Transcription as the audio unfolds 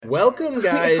Welcome,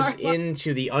 guys,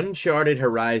 into the Uncharted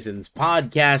Horizons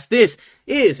podcast. This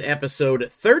is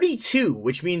episode 32,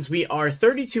 which means we are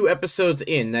 32 episodes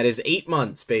in. That is 8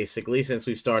 months, basically, since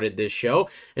we've started this show.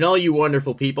 And all you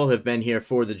wonderful people have been here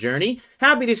for the journey.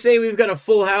 Happy to say we've got a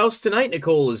full house tonight.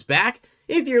 Nicole is back.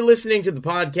 If you're listening to the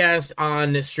podcast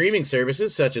on streaming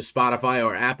services such as Spotify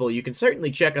or Apple, you can certainly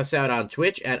check us out on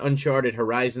Twitch at Uncharted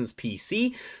Horizons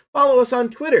PC. Follow us on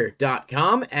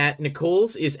Twitter.com at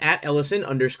Nicole's is at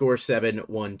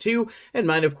Ellison_712. And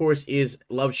mine, of course, is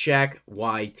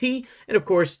LoveshackYT. And, of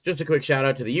course, just a quick shout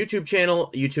out to the YouTube channel,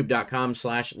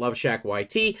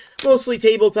 youtube.com/LoveshackYT. Mostly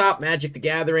tabletop, Magic the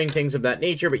Gathering, things of that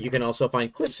nature. But you can also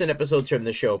find clips and episodes from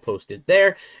the show posted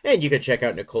there. And you can check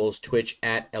out Nicole's Twitch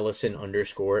at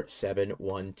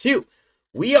Ellison_712.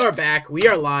 We are back. We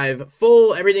are live.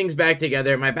 Full. Everything's back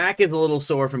together. My back is a little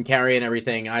sore from carrying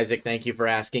everything. Isaac, thank you for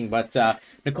asking. But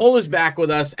Nicole is back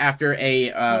with us after a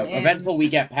eventful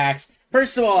week at PAX.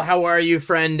 First of all, how are you,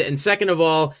 friend? And second of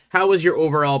all, how was your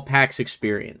overall PAX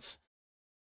experience?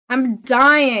 I'm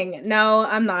dying. No,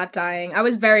 I'm not dying. I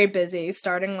was very busy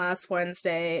starting last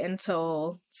Wednesday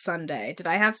until Sunday. Did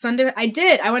I have Sunday? I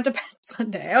did. I went to PAX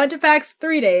Sunday. I went to PAX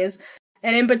 3 days.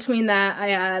 And in between that, I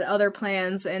had other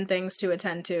plans and things to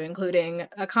attend to, including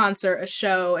a concert, a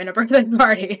show, and a birthday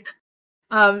party.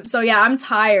 So yeah, I'm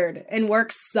tired and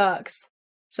work sucks.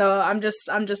 So I'm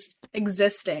just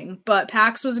existing. But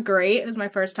PAX was great. It was my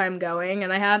first time going,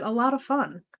 and I had a lot of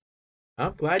fun.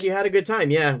 I'm glad you had a good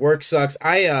time. Yeah, work sucks.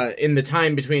 I, in the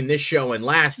time between this show and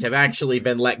last, have actually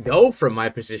been let go from my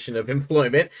position of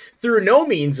employment through no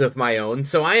means of my own.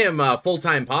 So I am a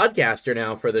full-time podcaster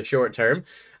now for the short term.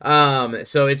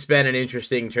 So it's been an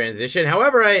interesting transition.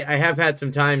 However, I have had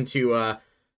some time to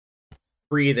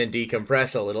breathe and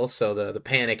decompress a little, so the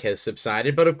panic has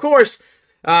subsided. But of course,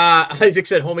 Isaac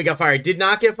said homie got fired. Did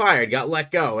not get fired, got let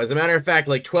go. As a matter of fact,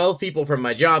 like 12 people from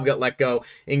my job got let go,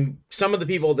 and some of the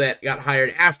people that got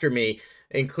hired after me,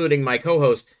 including my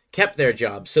co-host, kept their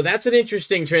jobs. So that's an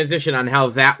interesting transition on how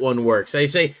that one works. I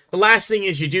say the last thing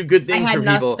is you do good things for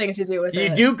people. Nothing to do with it. You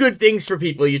do good things for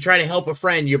people. You try to help a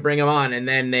friend, you bring them on, and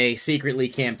then they secretly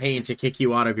campaign to kick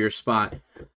you out of your spot.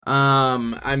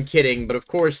 I'm kidding, but of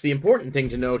course the important thing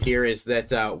to note here is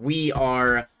that we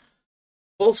are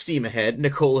full steam ahead.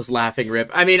 Nicole is laughing, Rip.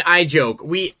 I mean, I joke.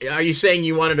 Are you saying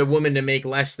you wanted a woman to make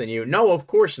less than you? No, of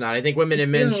course not. I think women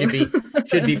and men should be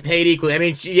paid equally. I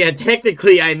mean, yeah,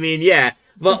 technically, I mean, yeah.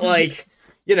 But, like,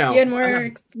 you know. You had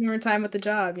more time with the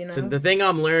job, you know. So the thing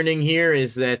I'm learning here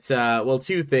is that, well,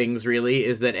 two things, really,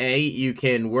 is that, A, you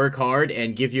can work hard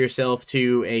and give yourself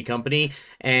to a company,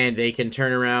 and they can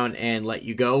turn around and let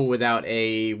you go without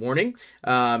a warning.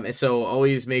 And so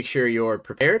always make sure you're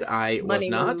prepared. I was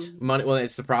not. Well,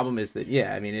 it's the problem is that,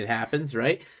 yeah, I mean, it happens,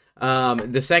 right?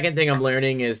 The second thing I'm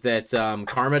learning is that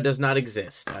karma does not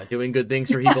exist. Doing good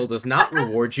things for people does not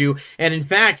reward you, and in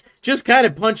fact, just kind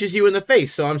of punches you in the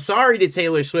face. So I'm sorry to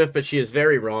Taylor Swift, but she is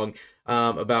very wrong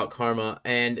about karma.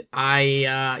 And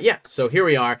so here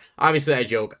we are. Obviously, I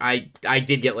joke. I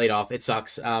did get laid off. It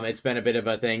sucks. It's been a bit of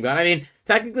a thing, but I mean,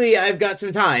 technically, I've got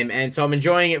some time, and so I'm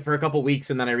enjoying it for a couple weeks,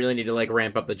 and then I really need to like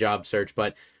ramp up the job search.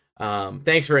 But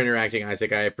thanks for interacting,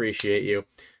 Isaac. I appreciate you.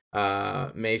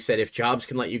 May said, if jobs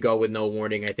can let you go with no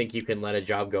warning, I think you can let a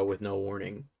job go with no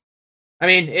warning. I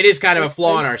mean, it is kind of a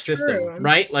flaw in our system,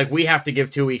 right? Like, we have to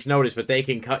give 2 weeks notice, but they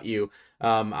can cut you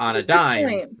on a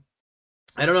dime.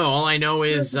 I don't know. All I know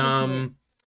is,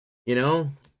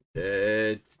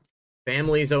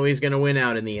 family's always going to win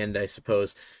out in the end, I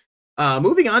suppose.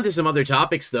 Moving on to some other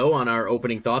topics, though, on our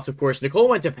opening thoughts. Of course, Nicole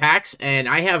went to PAX, and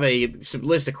I have a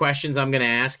list of questions I'm going to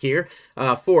ask here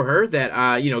for her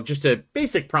that, just a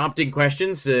basic prompting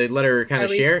questions to let her kind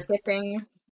of share. Skipping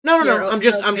No. I'm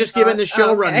just giving the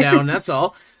show rundown. That's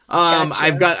all. Gotcha.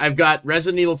 I've got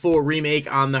Resident Evil 4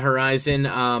 Remake on the horizon.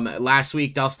 Last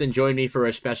week, Dustin joined me for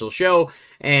a special show,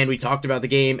 and we talked about the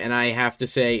game, and I have to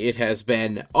say it has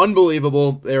been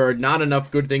unbelievable. There are not enough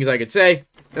good things I could say.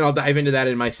 And I'll dive into that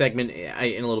in my segment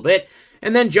in a little bit.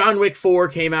 And then John Wick 4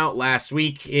 came out last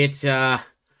week. It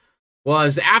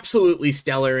was absolutely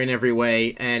stellar in every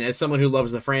way. And as someone who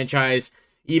loves the franchise,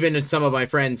 even some of my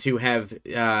friends who have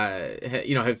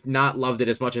not loved it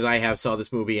as much as I have saw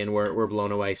this movie and were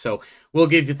blown away. So we'll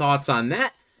give you thoughts on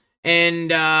that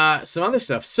and some other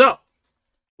stuff. So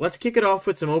let's kick it off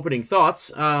with some opening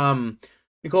thoughts.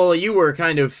 Nicola, you were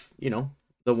kind of,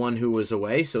 the one who was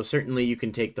away, so certainly you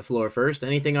can take the floor first.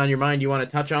 Anything on your mind you want to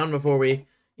touch on before we,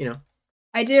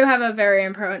 I do have a very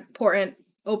important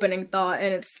opening thought,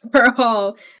 and it's for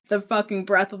all the fucking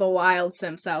Breath of the Wild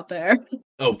simps out there.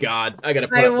 Oh God, I gotta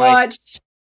put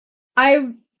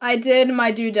I did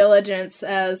my due diligence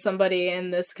as somebody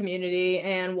in this community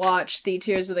and watched the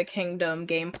Tears of the Kingdom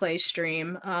gameplay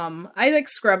stream. I like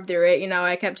scrubbed through it, you know,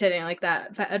 I kept hitting like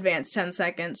that advanced 10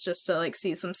 seconds just to like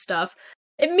see some stuff.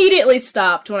 Immediately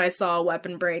stopped when I saw a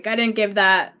weapon break. I didn't give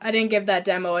that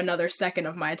demo another second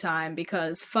of my time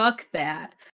because fuck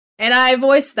that. And I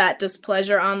voiced that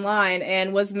displeasure online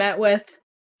and was met with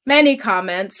many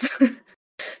comments.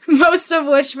 Most of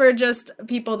which were just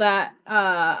people that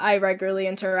I regularly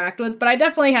interact with, but I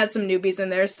definitely had some newbies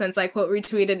in there since I quote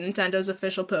retweeted Nintendo's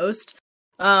official post.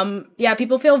 Yeah,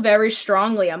 people feel very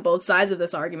strongly on both sides of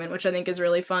this argument, which I think is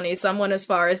really funny. Someone as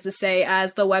far as to say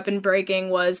as the weapon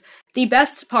breaking was the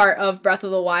best part of Breath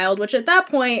of the Wild, which at that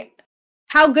point,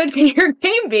 how good can your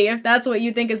game be if that's what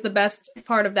you think is the best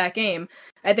part of that game?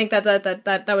 I think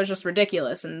that was just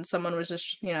ridiculous, and someone was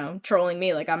just, you know, trolling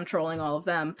me like I'm trolling all of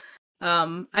them.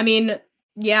 I mean,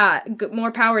 yeah,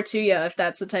 more power to you if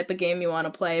that's the type of game you want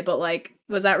to play, but like,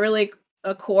 was that really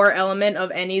a core element of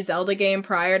any Zelda game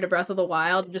prior to Breath of the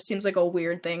Wild? It just seems like a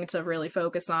weird thing to really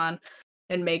focus on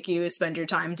and make you spend your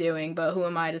time doing, but who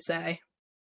am I to say?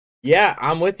 Yeah,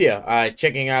 I'm with you.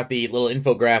 Checking out the little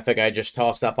infographic I just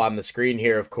tossed up on the screen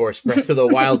here, of course, Breath of the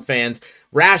Wild fans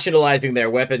rationalizing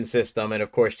their weapon system, and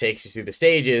of course takes you through the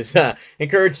stages,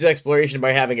 encourages exploration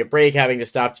by having it break, having to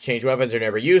stop to change weapons or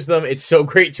never use them. It's so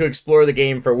great to explore the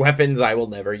game for weapons I will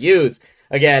never use.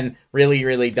 Again, really,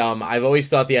 really dumb. I've always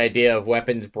thought the idea of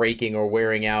weapons breaking or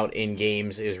wearing out in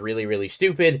games is really, really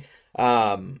stupid.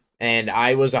 And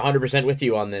I was 100% with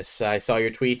you on this. I saw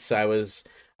your tweets. I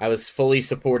was fully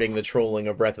supporting the trolling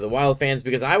of Breath of the Wild fans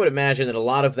because I would imagine that a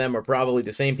lot of them are probably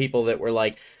the same people that were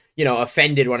like, you know,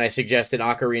 offended when I suggested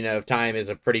Ocarina of Time is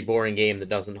a pretty boring game that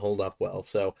doesn't hold up well.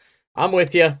 So I'm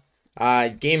with you.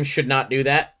 Games should not do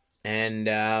that. And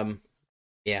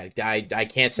yeah, I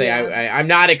can't say I'm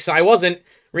not I wasn't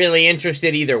really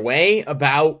interested either way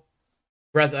about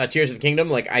Tears of the Kingdom.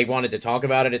 Like, I wanted to talk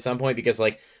about it at some point because,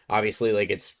 like, obviously,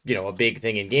 like, it's, you know, a big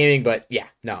thing in gaming. But yeah,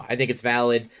 no, I think it's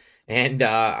valid. And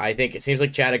I think it seems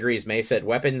like Chad agrees. May said,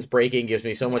 weapons breaking gives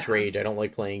me so much rage. I don't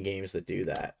like playing games that do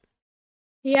that.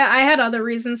 Yeah, I had other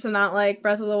reasons to not like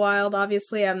Breath of the Wild,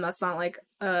 obviously. That's not like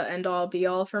end all be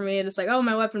all for me. It's like, oh,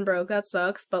 my weapon broke, that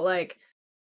sucks. But like,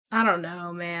 I don't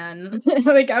know, man.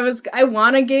 Like, I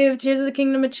want to give Tears of the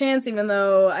Kingdom a chance, even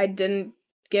though I didn't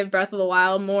give Breath of the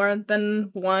Wild more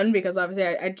than one, because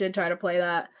obviously I did try to play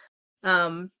that.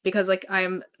 Because like,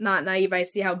 I'm not naive. I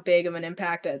see how big of an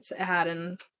impact it's had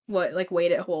and what like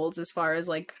weight it holds as far as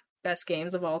like best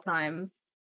games of all time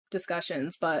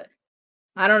discussions. But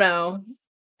I don't know.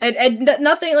 And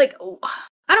nothing like,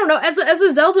 I don't know. As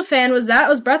a Zelda fan, was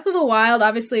Breath of the Wild?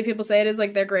 Obviously, people say it is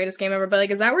like their greatest game ever, but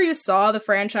like, is that where you saw the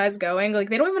franchise going?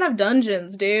 Like, they don't even have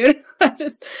dungeons, dude.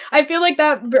 I feel like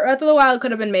that Breath of the Wild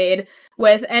could have been made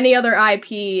with any other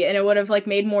IP, and it would have like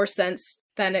made more sense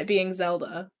than it being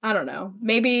Zelda. I don't know.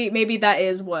 Maybe that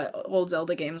is what old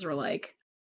Zelda games were like.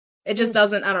 It just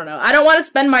doesn't. I don't know. I don't want to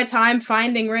spend my time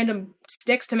finding random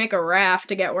sticks to make a raft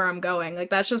to get where I'm going.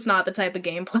 Like, that's just not the type of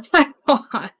gameplay I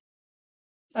want.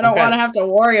 I don't want to have to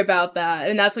worry about that.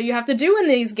 And that's what you have to do in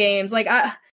these games. Like,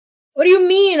 what do you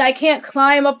mean I can't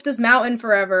climb up this mountain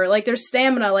forever? Like, there's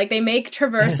stamina. Like, they make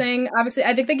traversing. Obviously,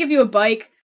 I think they give you a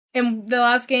bike in the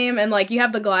last game, and like, you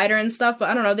have the glider and stuff, but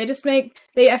I don't know. They just I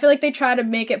feel like they try to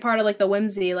make it part of like the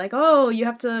whimsy. Like, oh, you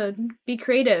have to be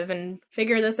creative and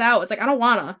figure this out. It's like, I don't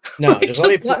wanna. No, like, just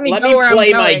let me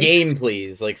play my game,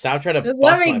 please. Like, stop trying to just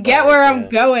let me get where I'm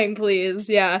going, please.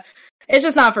 Yeah. It's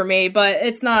just not for me, but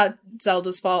it's not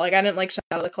Zelda's fault. Like, I didn't like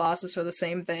Shadow of the Colossus for the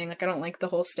same thing. Like, I don't like the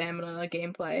whole stamina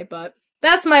gameplay, but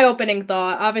that's my opening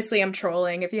thought. Obviously, I'm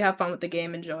trolling. If you have fun with the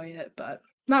game, enjoy it, but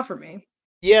not for me.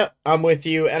 Yeah, I'm with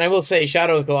you. And I will say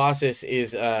Shadow of the Colossus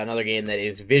is another game that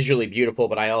is visually beautiful,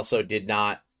 but I also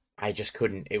I just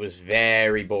couldn't. It was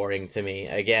very boring to me.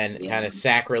 Again, kind of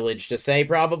sacrilege to say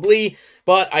probably,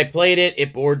 but I played it.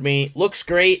 It bored me. Looks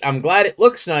great. I'm glad it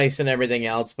looks nice and everything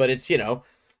else, but it's, you know,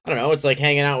 I don't know. It's like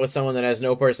hanging out with someone that has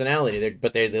no personality,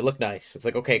 but they look nice. It's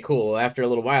like, okay, cool. After a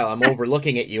little while, I'm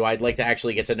overlooking at you. I'd like to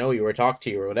actually get to know you or talk to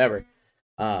you or whatever.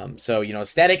 So, you know,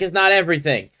 aesthetic is not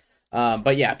everything.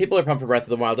 But yeah, people are pumped for Breath of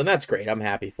the Wild, and that's great. I'm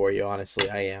happy for you, honestly,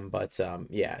 I am. But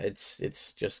yeah,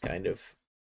 it's just kind of,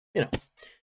 you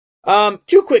know.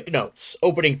 Two quick notes,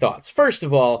 opening thoughts. First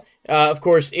of all, Of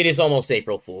course, it is almost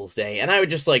April Fool's Day, and I would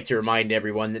just like to remind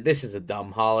everyone that this is a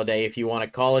dumb holiday, if you want to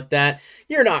call it that.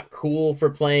 You're not cool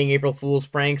for playing April Fool's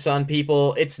pranks on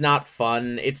people. It's not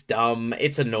fun. It's dumb.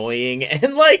 It's annoying.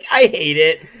 And, like, I hate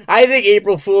it. I think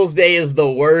April Fool's Day is the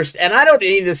worst, and I don't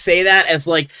need to say that as,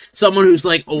 like, someone who's,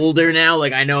 like, older now.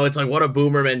 Like, I know it's, like, what a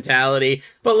boomer mentality.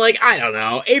 But, like, I don't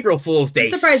know. April Fool's Day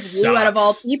I'm surprised sucks. you, out of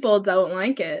all people, don't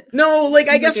like it. No, like,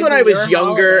 I guess when I was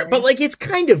younger, holiday. but, like, it's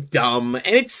kind of dumb,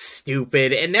 and it's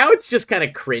stupid, and now it's just kind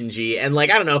of cringy, and, like,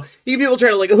 I don't know, you people try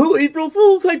to, like, oh, April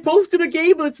Fool's, I posted a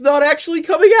game that's not actually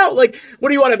coming out. Like, what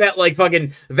do you want to bet, like,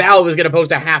 fucking Valve is gonna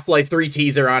post a Half-Life 3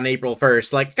 teaser on April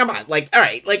 1st? Like, come on, like,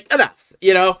 alright, like, enough,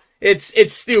 you know? It's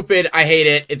stupid, I hate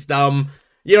it, it's dumb.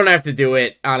 You don't have to do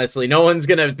it, honestly. No one's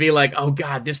gonna be like, oh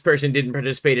god, this person didn't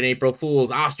participate in April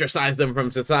Fool's, ostracize them from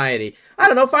society. I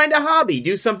don't know, find a hobby,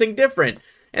 do something different.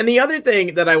 And the other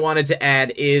thing that I wanted to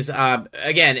add is,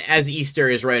 again, as Easter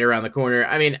is right around the corner,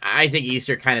 I mean, I think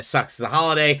Easter kind of sucks as a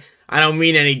holiday. I don't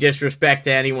mean any disrespect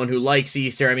to anyone who likes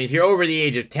Easter. I mean, if you're over the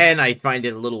age of 10, I find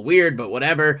it a little weird, but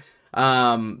whatever. When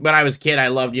I was a kid, I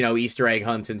loved, Easter egg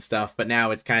hunts and stuff, but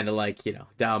now it's kind of like,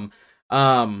 dumb.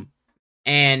 And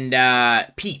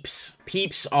Peeps.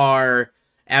 Peeps are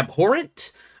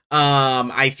abhorrent.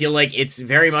 I feel like it's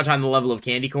very much on the level of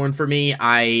candy corn for me.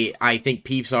 I think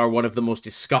Peeps are one of the most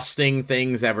disgusting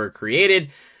things ever created.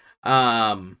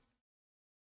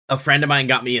 A friend of mine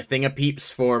got me a thing of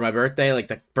Peeps for my birthday, like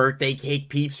the birthday cake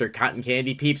Peeps or cotton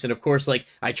candy Peeps. And of course, like,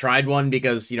 I tried one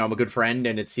because, I'm a good friend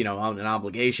and it's, an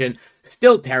obligation.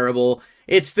 Still terrible.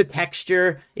 It's the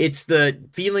texture. It's the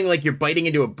feeling like you're biting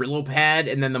into a Brillo pad,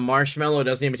 and then the marshmallow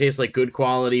doesn't even taste like good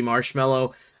quality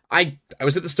marshmallow. I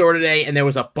was at the store today, and there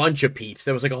was a bunch of Peeps.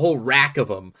 There was, like, a whole rack of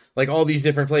them. Like, all these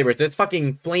different flavors. It's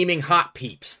fucking flaming hot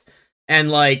Peeps.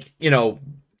 And, like,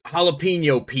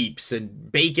 jalapeno Peeps and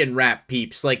bacon wrap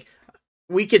Peeps. Like,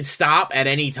 we could stop at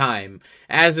any time.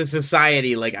 As a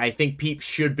society, like, I think Peeps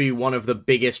should be one of the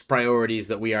biggest priorities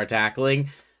that we are tackling.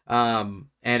 And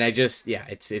I just, yeah,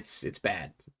 it's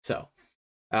bad. So,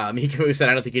 Hikamu said,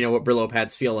 I don't think you know what Brillo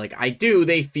pads feel like. I do.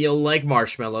 They feel like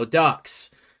marshmallow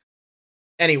ducks.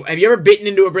 Anyway, have you ever bitten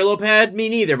into a Brillo pad? Me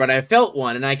neither, but I felt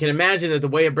one, and I can imagine that the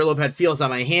way a Brillo pad feels on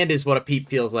my hand is what a Peep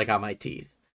feels like on my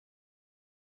teeth.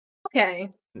 Okay.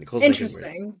 Nicole's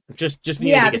interesting. Just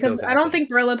yeah, because I don't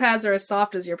think Brillo pads are as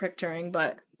soft as you're picturing,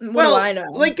 but what do I know?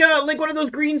 Like one of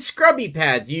those green scrubby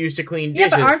pads you use to clean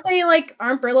dishes. Yeah, but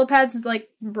aren't Brillo pads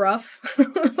like rough?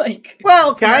 Like,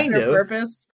 well, kind of.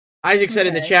 Purpose? Isaac said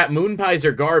in the chat, moon pies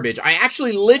are garbage. I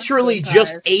actually literally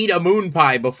just ate a moon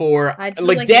pie before,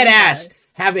 like dead ass,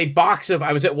 have a box of,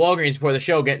 I was at Walgreens before the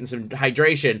show getting some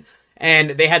hydration, and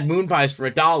they had moon pies for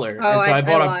 $1. Oh, and so I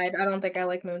lied. I don't think I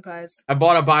like moon pies. I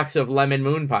bought a box of lemon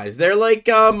moon pies. They're like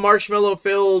marshmallow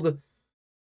filled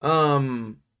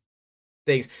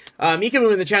things.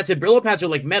 Mikamu in the chat said Brillo pads are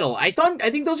like metal. I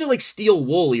think those are like steel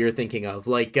wool you're thinking of.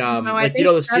 Like no, like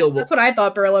the steel wool. That's what I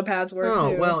thought Brillo pads were too.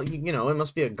 Oh, well, it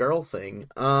must be a girl thing.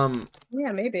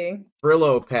 Yeah, maybe.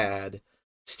 Brillo pad.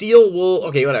 Steel wool.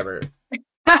 Okay, whatever.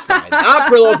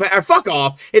 Not Brillo pad. Fuck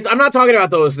off. I'm not talking about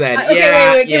those then.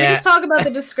 Okay, wait. Can we just talk about the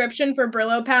description for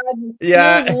Brillo pads?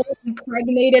 Yeah. Wool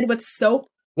impregnated with soap.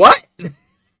 What?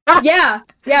 Yeah.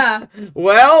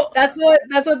 Well, that's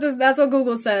what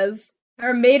Google says.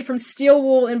 Are made from steel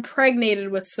wool impregnated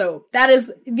with soap. That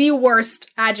is the worst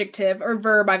adjective or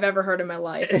verb I've ever heard in my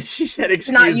life. She said,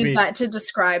 excuse me. To not use that to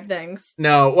describe things.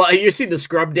 No. Well, you see the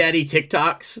Scrub Daddy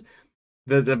TikToks?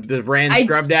 The brand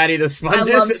Scrub Daddy, the sponges?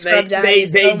 I love Scrub Daddy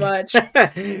so much.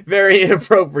 Very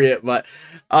inappropriate, but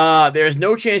there's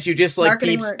no chance you dislike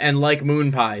Peeps works. and like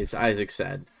moon pies, Isaac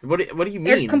said. What do you mean?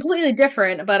 They're completely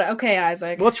different, but okay,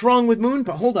 Isaac. What's wrong with moon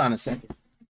pie? Hold on a second.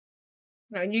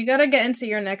 No, you gotta get into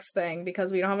your next thing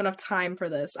because we don't have enough time for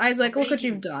this. Isaac, look what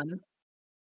you've done.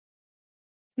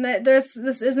 This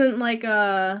isn't like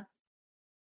I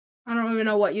don't even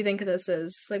know what you think this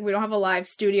is. Like, we don't have a live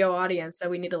studio audience that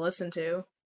we need to listen to.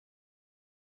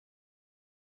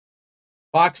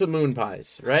 Box of moon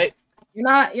pies, right?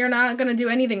 You're not gonna do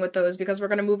anything with those because we're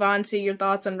gonna move on to your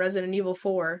thoughts on Resident Evil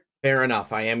 4. Fair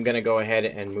enough. I am gonna go ahead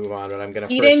and move on, but I'm gonna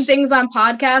eating things on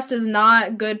podcast is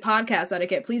not good podcast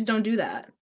etiquette. Please don't do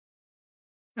that.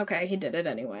 Okay, he did it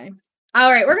anyway.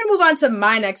 All right, we're gonna move on to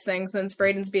my next thing since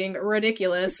Braden's being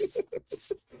ridiculous.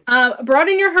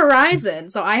 Broaden your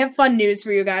horizon. So I have fun news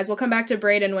for you guys. We'll come back to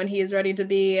Braden when he is ready to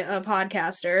be a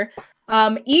podcaster.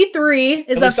 E3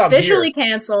 is officially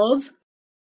canceled.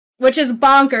 Which is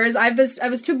bonkers. I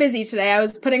was too busy today. I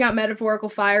was putting out metaphorical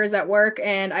fires at work,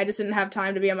 and I just didn't have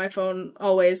time to be on my phone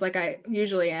always like I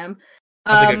usually am.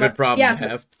 That's like a good problem to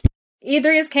have.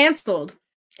 E3 is canceled.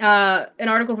 an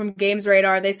article from Games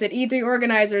Radar, they said E3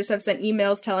 organizers have sent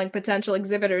emails telling potential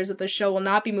exhibitors that the show will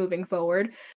not be moving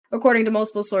forward. According to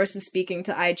multiple sources speaking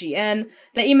to IGN,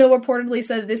 the email reportedly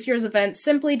said that this year's event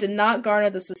simply did not garner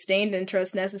the sustained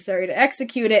interest necessary to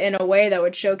execute it in a way that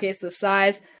would showcase the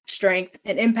size, strength,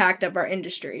 and impact of our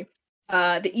industry.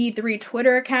 The E3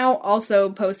 Twitter account also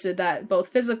posted that both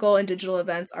physical and digital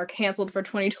events are canceled for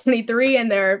 2023 and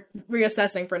they're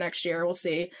reassessing for next year. We'll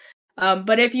see.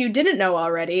 But if you didn't know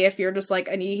already, if you're just like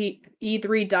an E3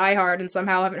 diehard and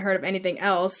somehow haven't heard of anything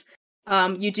else,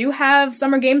 you do have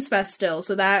Summer Games Fest still.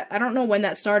 So that, I don't know when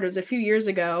that started, it was a few years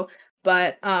ago,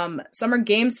 but Summer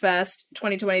Games Fest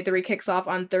 2023 kicks off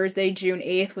on Thursday, June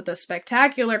 8th with a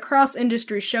spectacular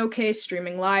cross-industry showcase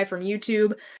streaming live from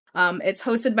YouTube. It's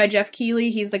hosted by Jeff Keighley.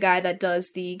 He's the guy that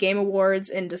does the Game Awards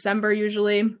in December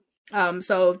usually.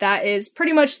 So that is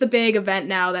pretty much the big event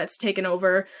now that's taken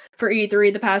over for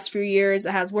E3 the past few years.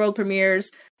 It has world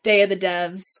premieres, Day of the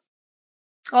Devs,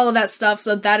 all of that stuff.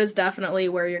 So that is definitely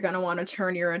where you're going to want to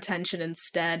turn your attention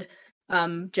instead.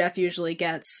 Jeff usually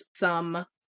gets some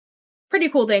pretty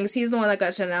cool things. He's the one that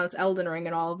got to announce Elden Ring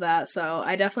and all of that. So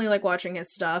I definitely like watching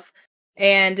his stuff.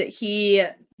 And he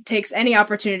takes any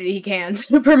opportunity he can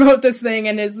to promote this thing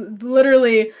and is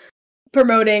literally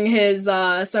promoting his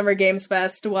Summer Games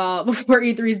Fest before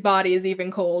E3's body is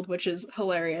even cold, which is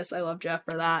hilarious. I love Jeff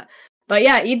for that. But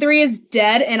yeah, E3 is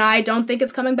dead, and I don't think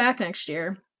it's coming back next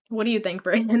year. What do you think,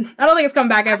 Brandon? I don't think it's coming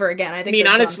back ever again. I mean,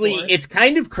 honestly, it's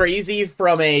kind of crazy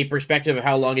from a perspective of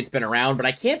how long it's been around, but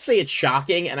I can't say it's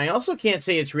shocking, and I also can't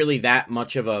say it's really that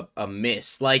much of a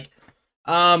miss. Like,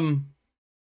 I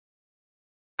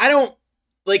don't...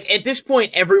 Like, at this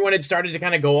point, everyone had started to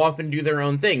kind of go off and do their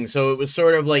own thing, so it was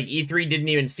sort of like E3 didn't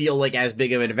even feel like as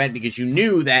big of an event because you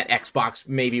knew that Xbox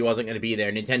maybe wasn't going to be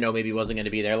there, Nintendo maybe wasn't going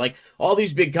to be there. Like, all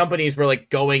these big companies were,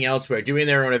 like, going elsewhere, doing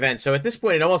their own events, so at this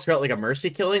point, it almost felt like a mercy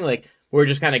killing, like, we're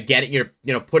just kind of getting,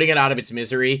 putting it out of its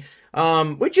misery,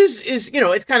 which is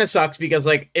it kind of sucks because,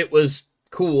 like, it was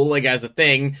cool, like, as a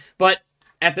thing, but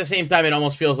at the same time, it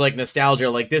almost feels like nostalgia.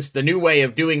 Like the new way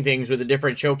of doing things with the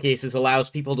different showcases allows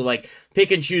people to like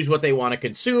pick and choose what they want to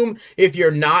consume. If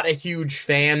you're not a huge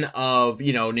fan of,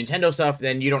 Nintendo stuff,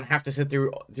 then you don't have to sit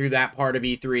through that part of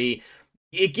E3.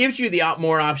 It gives you the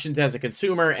more options as a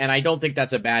consumer, and I don't think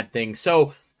that's a bad thing.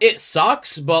 So it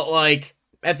sucks, but like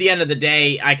at the end of the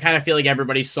day, I kind of feel like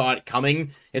everybody saw it coming.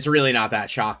 It's really not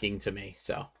that shocking to me.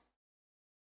 So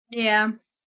yeah.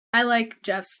 I like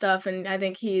Jeff's stuff, and I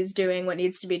think he's doing what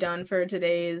needs to be done for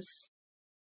today's,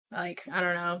 like, I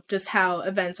don't know, just how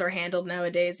events are handled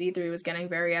nowadays. E3 was getting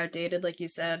very outdated, like you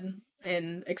said,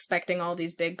 and expecting all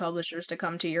these big publishers to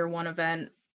come to your one event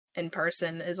in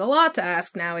person is a lot to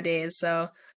ask nowadays,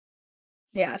 so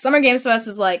yeah, Summer Games Fest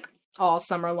is, like, all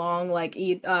summer long. Like,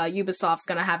 Ubisoft's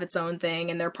gonna have its own thing,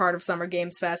 and they're part of Summer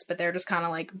Games Fest, but they're just kind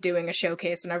of, like, doing a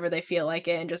showcase whenever they feel like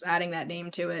it and just adding that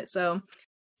name to it, so...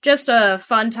 Just a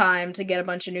fun time to get a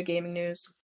bunch of new gaming news.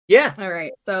 Yeah. All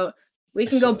right, so we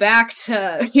can go back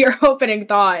to your opening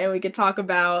thought, and we could talk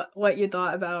about what you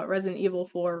thought about Resident Evil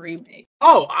 4 Remake.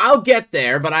 Oh, I'll get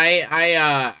there, but I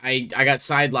got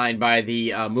sidelined by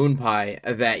the moon pie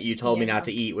that you told me not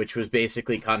to eat, which was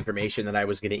basically confirmation that I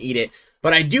was going to eat it.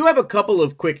 But I do have a couple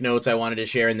of quick notes I wanted to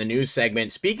share in the news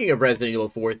segment. Speaking of Resident Evil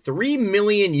 4, 3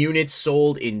 million units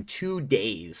sold in 2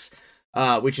 days.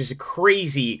 Which is a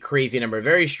crazy, crazy number.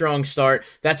 Very strong start.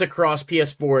 That's across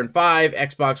PS4 and 5,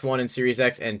 Xbox One and Series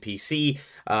X and PC.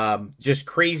 Just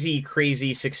crazy,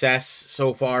 crazy success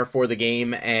so far for the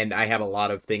game, and I have a lot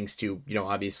of things to,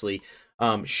 obviously,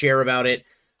 share about it.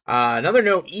 Another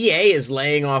note, EA is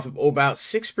laying off about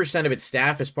 6% of its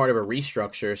staff as part of a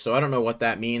restructure, so I don't know what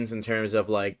that means in terms of,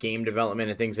 like, game development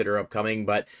and things that are upcoming,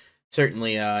 but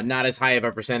certainly not as high of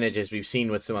a percentage as we've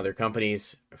seen with some other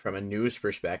companies from a news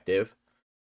perspective.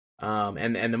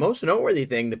 And the most noteworthy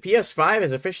thing, the PS5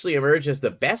 has officially emerged as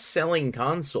the best-selling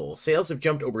console. Sales have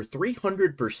jumped over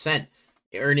 300%,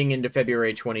 earning into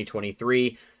February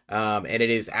 2023, and it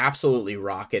is absolutely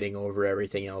rocketing over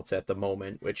everything else at the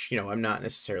moment, which, I'm not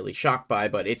necessarily shocked by,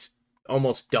 but it's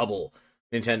almost double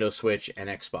Nintendo Switch and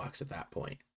Xbox at that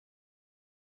point.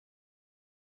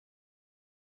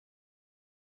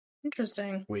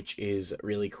 Interesting. Which is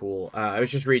really cool. I was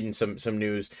just reading some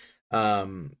news.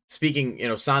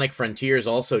 Speaking, Sonic Frontiers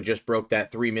also just broke that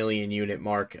 3 million unit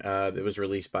mark. It was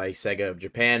released by Sega of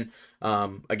Japan.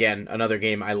 Again, another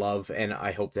game I love and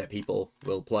I hope that people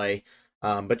will play.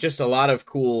 But just a lot of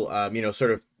cool,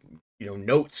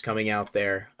 notes coming out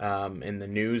there, in the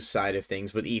news side of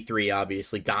things, with E3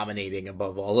 obviously dominating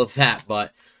above all of that.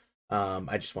 But,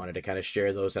 I just wanted to kind of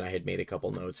share those, and I had made a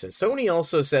couple notes. And Sony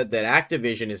also said that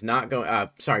Activision is not going.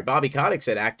 Bobby Kotick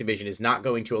said Activision is not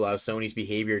going to allow Sony's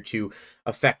behavior to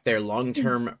affect their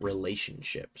long-term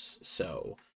relationships.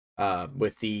 So,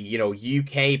 with the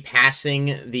UK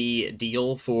passing the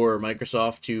deal for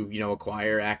Microsoft to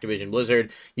acquire Activision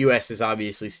Blizzard, US is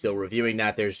obviously still reviewing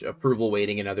that. There's approval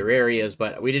waiting in other areas,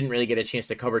 but we didn't really get a chance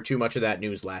to cover too much of that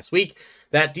news last week.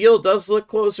 That deal does look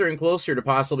closer and closer to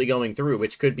possibly going through,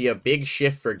 which could be a big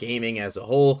shift for gaming as a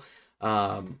whole,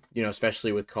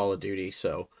 especially with Call of Duty.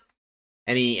 So,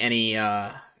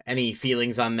 any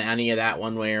feelings on any of that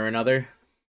one way or another?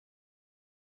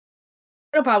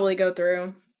 It'll probably go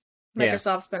through.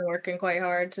 Microsoft's been working quite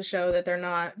hard to show that they're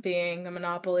not being a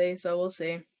monopoly, so we'll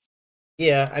see.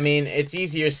 Yeah, I mean, it's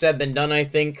easier said than done, I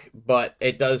think, but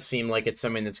it does seem like it's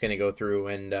something that's going to go through,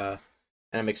 and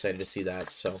I'm excited to see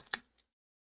that, so.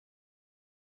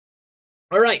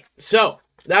 All right, so,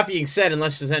 that being said,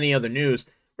 unless there's any other news,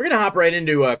 we're going to hop right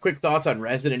into quick thoughts on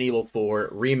Resident Evil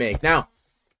 4 Remake. Now,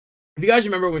 if you guys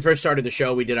remember when we first started the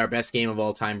show, we did our best game of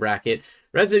all time bracket.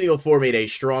 Resident Evil 4 made a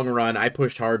strong run. I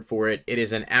pushed hard for it. It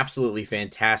is an absolutely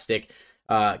fantastic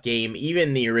game.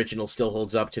 Even the original still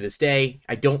holds up to this day.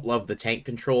 I don't love the tank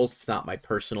controls. It's not my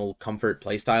personal comfort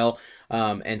playstyle.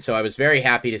 And so I was very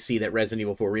happy to see that Resident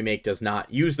Evil 4 Remake does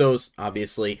not use those.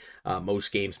 Obviously,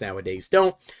 most games nowadays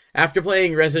don't. After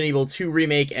playing Resident Evil 2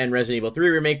 Remake and Resident Evil 3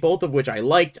 Remake, both of which I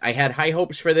liked, I had high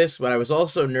hopes for this, but I was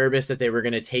also nervous that they were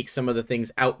going to take some of the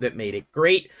things out that made it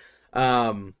great.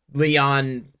 Leon,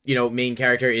 main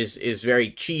character is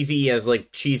very cheesy, has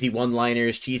like cheesy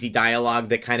one-liners, cheesy dialogue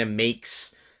that kind of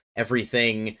makes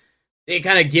everything. It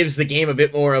kind of gives the game a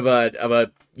bit more of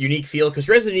a unique feel, because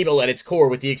Resident Evil at its core,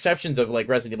 with the exceptions of like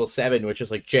Resident Evil 7, which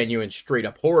is like genuine straight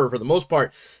up horror for the most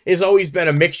part, has always been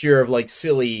a mixture of like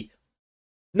silly,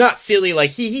 not silly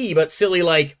like hee but silly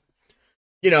like,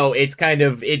 it's kind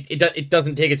of, it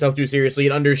doesn't take itself too seriously.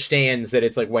 It understands that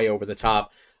it's like way over the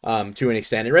top. To an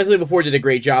extent, and Resident Evil 4 did a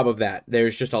great job of that.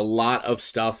 There's just a lot of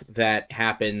stuff that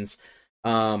happens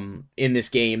in this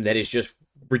game that is just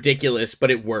ridiculous,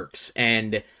 but it works.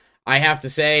 And I have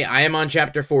to say, I am on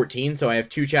chapter 14, so I have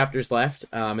 2 chapters left,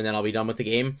 and then I'll be done with the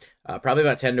game. Probably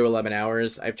about 10 to 11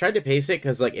 hours. I've tried to pace it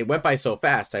because it went by so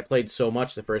fast. I played so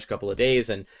much the first couple of days,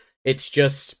 and it's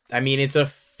just, it's a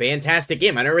fantastic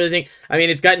game. I don't really think,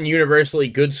 it's gotten universally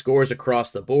good scores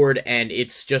across the board, and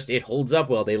it holds up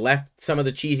well. They left some of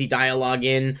the cheesy dialogue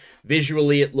in.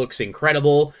 Visually, it looks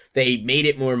incredible. They made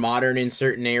it more modern in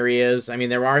certain areas.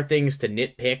 There are things to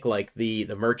nitpick, like the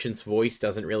merchant's voice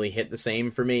doesn't really hit the same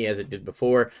for me as it did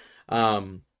before.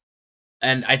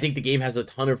 And I think the game has a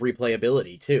ton of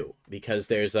replayability, too, because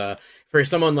there's for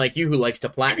someone like you who likes to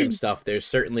platinum stuff, there's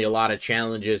certainly a lot of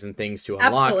challenges and things to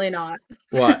unlock. Absolutely not.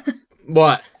 What?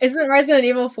 What? Isn't Resident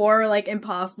Evil 4,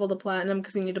 impossible to platinum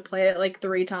because you need to play it,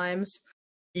 3 times?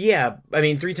 Yeah,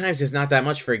 3 times is not that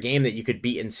much for a game that you could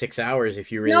beat in 6 hours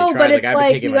if you really try. No, but it's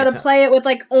you gotta play it with,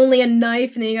 only a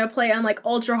knife, and then you gotta play it on,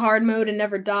 ultra hard mode and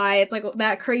never die. It's,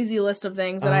 that crazy list of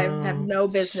things that I have no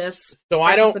business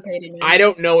participating in. I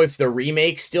don't know if the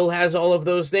remake still has all of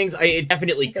those things. It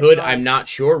definitely could. I'm not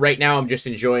sure. Right now, I'm just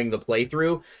enjoying the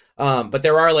playthrough. But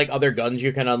there are other guns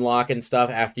you can unlock and stuff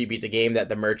after you beat the game that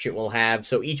the merchant will have.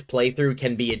 So each playthrough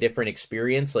can be a different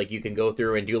experience. You can go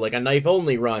through and do a knife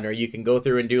only run, or you can go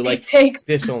through and do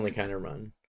this only kind of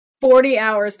run. 40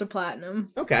 hours to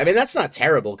platinum. Okay, that's not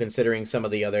terrible considering some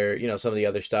of the other,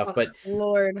 stuff. Oh, but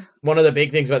Lord, one of the big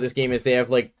things about this game is they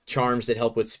have charms that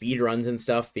help with speed runs and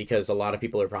stuff, because a lot of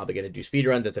people are probably going to do speed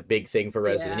runs. That's a big thing for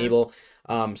Resident Evil.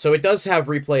 So it does have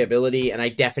replayability, and I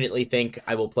definitely think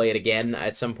I will play it again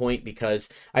at some point, because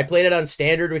I played it on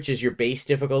standard, which is your base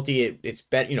difficulty. It's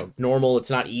normal. It's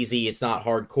not easy. It's not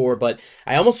hardcore, but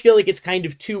I almost feel like it's kind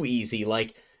of too easy.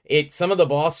 Some of the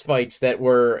boss fights that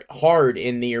were hard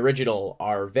in the original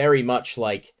are very much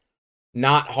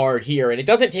not hard here, and it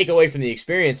doesn't take away from the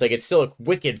experience. It's still a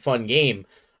wicked fun game,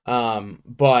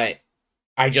 but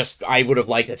I would have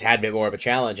liked a tad bit more of a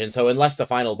challenge. And so unless the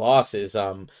final boss is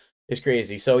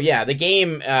crazy. So yeah, the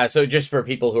game, so just for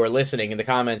people who are listening in the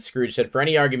comments, Scrooge said, for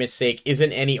any argument's sake,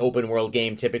 isn't any open world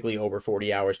game typically over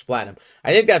 40 hours to platinum?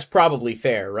 I think that's probably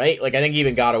fair, right? I think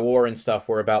even God of War and stuff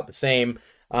were about the same.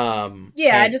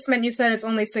 I just meant you said it's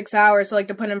only 6 hours, so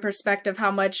to put in perspective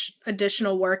how much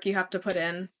additional work you have to put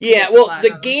in. Yeah, well,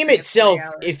 the game itself,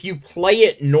 if you play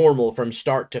it normal from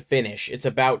start to finish, it's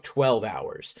about 12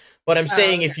 hours. But I'm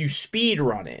saying if you speed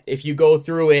run it, if you go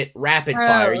through it rapid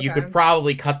fire, you could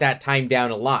probably cut that time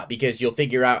down a lot, because you'll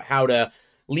figure out how to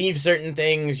leave certain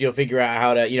things, you'll figure out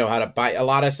how to buy a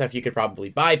lot of stuff you could probably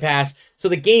bypass. So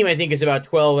the game, I think, is about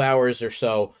 12 hours or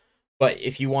so. But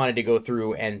if you wanted to go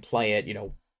through and play it,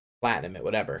 platinum it,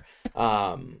 whatever.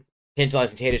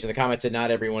 Tantalizing Taters in the comments said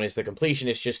not everyone is the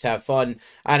completionist, just have fun.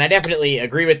 And I definitely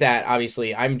agree with that.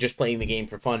 Obviously, I'm just playing the game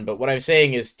for fun. But what I'm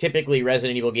saying is typically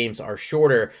Resident Evil games are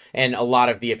shorter, and a lot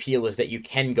of the appeal is that you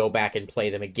can go back and play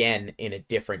them again in a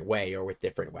different way or with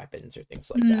different weapons or things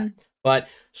like that. But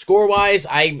score-wise,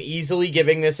 I'm easily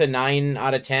giving this a 9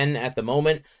 out of 10 at the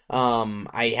moment.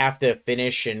 I have to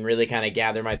finish and really kind of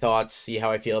gather my thoughts, see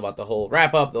how I feel about the whole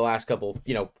wrap-up, the last couple,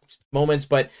 moments.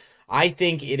 But I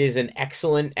think it is an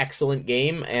excellent, excellent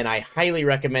game, and I highly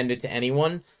recommend it to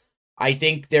anyone. I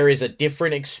think there is a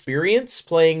different experience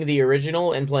playing the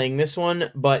original and playing this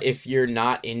one, but if you're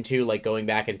not into like going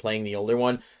back and playing the older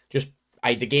one,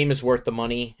 the game is worth the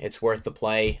money, it's worth the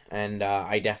play, and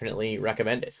I definitely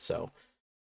recommend it. So,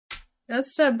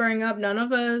 just to bring up, none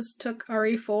of us took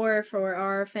RE4 for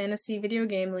our fantasy video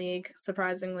game league,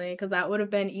 surprisingly, because that would have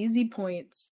been easy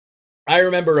points. I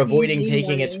remember avoiding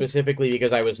taking it specifically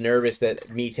because I was nervous that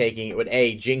me taking it would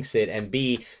A, jinx it, and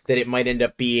B, that it might end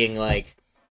up being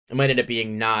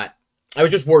not. I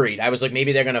was just worried. I was like,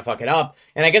 maybe they're gonna fuck it up,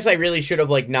 and I guess I really should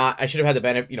have I should have had the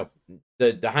benefit,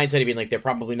 the hindsight of being like, they're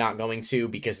probably not going to,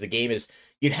 because the game is,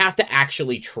 you'd have to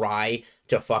actually try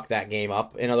to fuck that game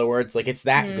up. In other words, like, it's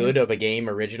that good of a game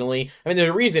originally. I mean, there's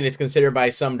a reason it's considered by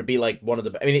some to be like one of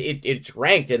the. I mean, it's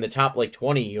ranked in the top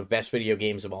 20 of best video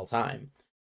games of all time.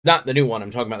 Not the new one,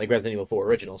 I'm talking about like Resident Evil 4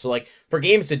 original. So like, for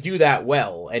games to do that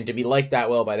well and to be liked that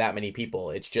well by that many people,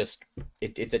 it's just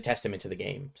it's a testament to the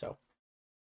game. So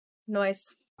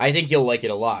nice. I think you'll like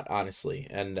it a lot, honestly,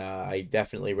 and I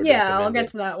definitely would recommend I'll get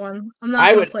to that one. I'm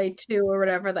not gonna play 2 or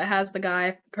whatever that has the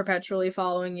guy perpetually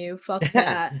following you. Fuck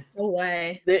that. No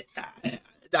way.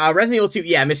 Resident Evil 2,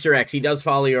 yeah, Mr. X, he does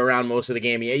follow you around most of the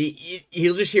game.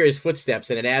 He'll just hear his footsteps,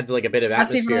 and it adds like a bit of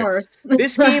atmosphere. That's even worse.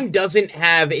 This game doesn't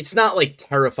have, it's not like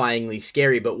terrifyingly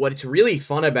scary, but what's really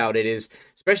fun about it is,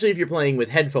 especially if you're playing with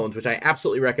headphones, which I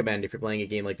absolutely recommend if you're playing a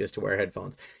game like this to wear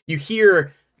headphones, you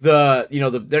hear they're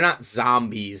not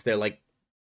zombies, they're like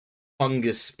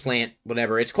fungus, plant,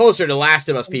 whatever. It's closer to Last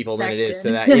of Us people than it is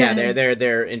to that. Yeah,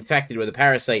 they're infected with a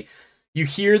parasite. You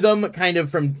hear them kind of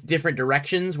from different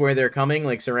directions where they're coming,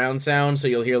 like surround sound, so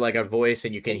you'll hear like a voice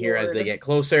and you can hear as they get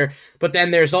closer. But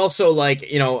then there's also like,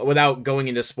 without going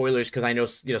into spoilers, because I know,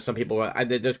 some people,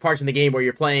 there's parts in the game where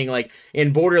you're playing like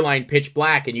in borderline pitch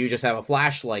black and you just have a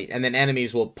flashlight, and then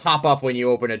enemies will pop up when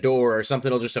you open a door or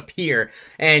something will just appear.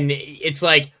 And it's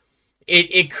like,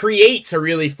 it creates a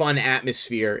really fun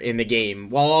atmosphere in the game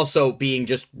while also being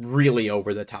just really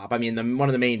over the top. I mean, one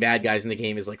of the main bad guys in the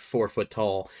game is like 4 foot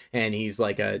tall, and he's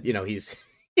like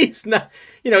he's not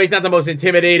the most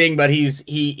intimidating, but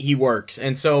he works.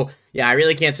 And so, yeah, I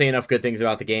really can't say enough good things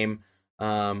about the game.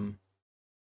 And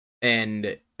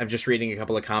I'm just reading a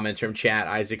couple of comments from chat.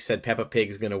 Isaac said Peppa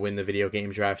Pig's going to win the video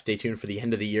game draft. Stay tuned for the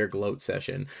end of the year gloat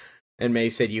session. And May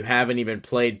said, you haven't even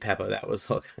played Peppa.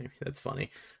 That's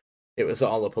funny. It was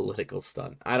all a political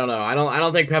stunt. I don't know. I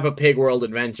don't think Peppa Pig World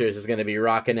Adventures is going to be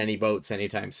rocking any votes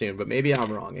anytime soon, but maybe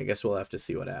I'm wrong. I guess we'll have to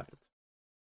see what happens.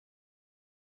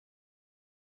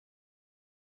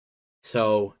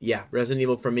 So, yeah, Resident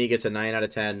Evil from me gets a 9 out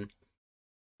of 10.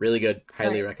 Really good.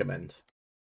 Highly recommend.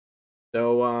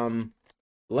 So,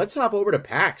 let's hop over to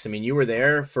PAX. I mean, you were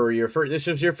there for your first... This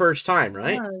was your first time,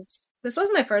 right? Yes. This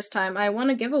was my first time. I won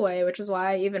a giveaway, which is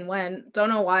why I even went. Don't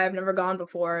know why, I've never gone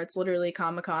before. It's literally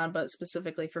Comic-Con, but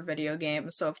specifically for video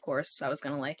games. So, of course, I was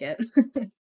going to like it.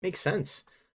 Makes sense.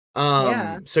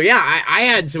 So yeah, I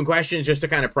had some questions just to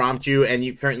kind of prompt you, and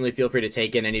you certainly feel free to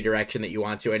take in any direction that you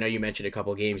want to. I know you mentioned a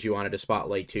couple games you wanted to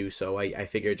spotlight too, so I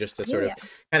figured just to sort of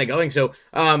kind of going. So,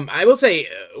 I will say,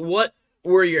 what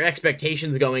were your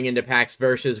expectations going into PAX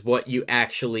versus what you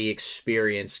actually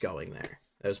experienced going there?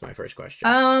 That was my first question.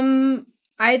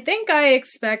 I think I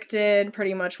expected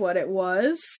pretty much what it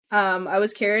was. I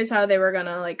was curious how they were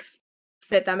gonna like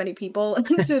fit that many people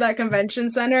into that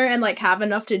convention center and like have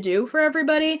enough to do for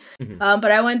everybody.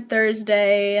 But I went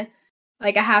Thursday,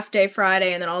 like a half day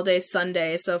Friday, and then all day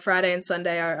Sunday. So Friday and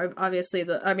Sunday are obviously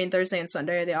Thursday and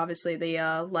Sunday are obviously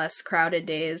the less crowded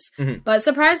days. But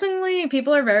surprisingly,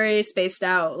 people are very spaced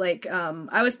out. Like,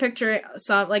 I was picturing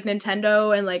some like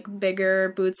Nintendo and like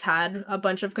bigger booths had a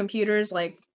bunch of computers,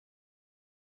 like,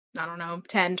 I don't know,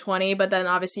 10, 20. But then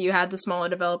obviously you had the smaller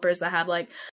developers that had like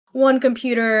one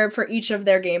computer for each of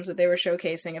their games that they were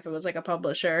showcasing if it was like a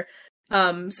publisher.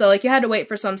 So like you had to wait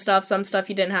for some stuff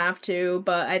you didn't have to,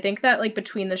 but I think that like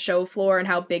between the show floor and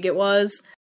how big it was,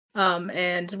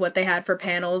 and what they had for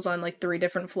panels on like 3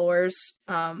 different floors,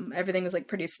 everything was like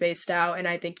pretty spaced out, and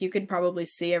I think you could probably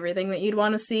see everything that you'd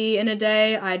want to see in a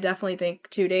day. I definitely think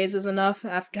 2 days is enough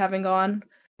after having gone.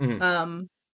 Mhm.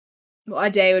 Well, a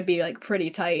day would be like pretty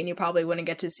tight and you probably wouldn't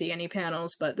get to see any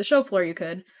panels, but the show floor you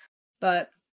could. But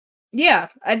yeah,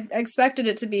 I expected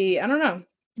it to be, I don't know,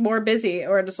 more busy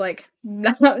or just like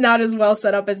not as well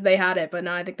set up as they had it, but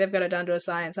no, I think they've got it down to a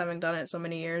science having done it so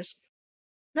many years.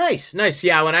 Nice, nice.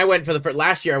 Yeah, when I went for the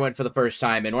last year, I went for the first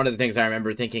time, and one of the things I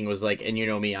remember thinking was like, and you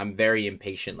know me, I'm very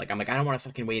impatient. Like, I'm like, I don't want to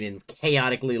fucking wait in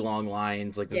chaotically long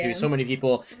lines. Like, there's gonna be Yeah. so many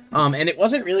people. And it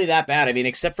wasn't really that bad. I mean,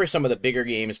 except for some of the bigger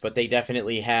games, but they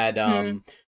definitely had, Hmm.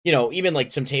 you know, even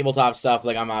like some tabletop stuff.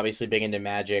 Like, I'm obviously big into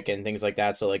Magic and things like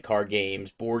that. So like card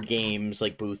games, board games,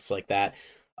 like booths like that.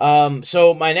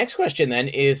 So my next question then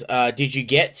is, did you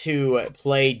get to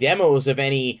play demos of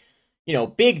any? You know,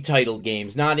 big titled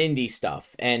games, not indie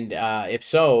stuff. And if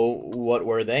so, what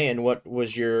were they, and what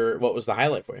was the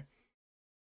highlight for you?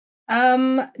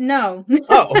 No.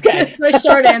 Oh, okay. The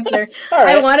short answer. All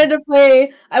right. I wanted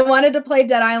to play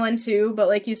Dead Island 2, but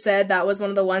like you said, that was one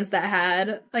of the ones that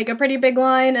had like a pretty big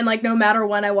line, and like no matter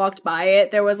when I walked by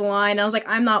it, there was a line. I was like,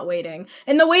 I'm not waiting.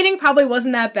 And the waiting probably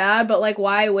wasn't that bad, but like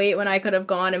why wait when I could have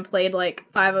gone and played like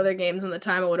 5 other games in the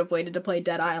time I would have waited to play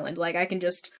Dead Island? Like I can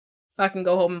just fucking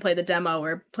go home and play the demo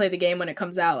or play the game when it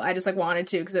comes out. I just like wanted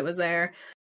to because it was there.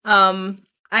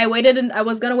 I waited and I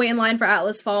was gonna wait in line for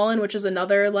Atlas Fallen, which is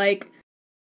another like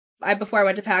before I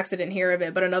went to PAX I didn't hear of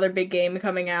it, but another big game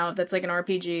coming out that's like an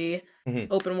RPG Mhm.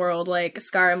 open world like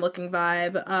Skyrim looking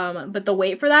vibe. But the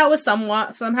wait for that was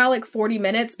somehow like 40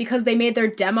 minutes because they made their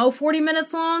demo 40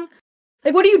 minutes long.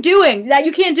 Like, what are you doing? That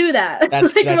you can't do that.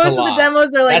 That's Like that's a most of the lot.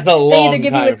 demos are like That's a they either long give you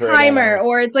time a for a timer demo.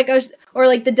 or it's like a or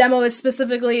like the demo is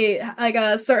specifically like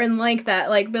a certain length that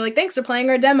like be like thanks for playing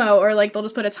our demo or like they'll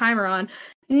just put a timer on.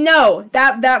 No,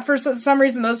 that for some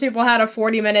reason those people had a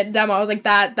 40-minute demo. I was like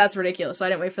that's ridiculous. So I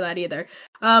didn't wait for that either.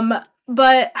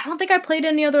 But I don't think I played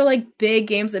any other like big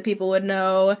games that people would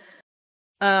know.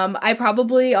 I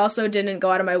probably also didn't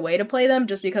go out of my way to play them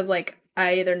just because like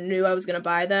I either knew I was gonna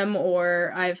buy them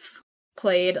or I've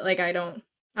played like I don't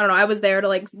know, I was there to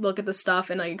like look at the stuff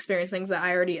and like experience things that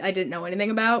I didn't know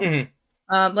anything about. Mhm.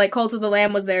 Like Cult of the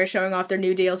Lamb was there showing off their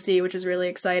new DLC, which is really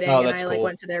exciting, Oh, and that's I like cool.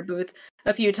 went to their booth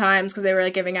a few times because they were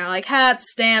like giving out like hats,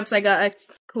 stamps. I got a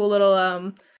cool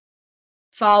little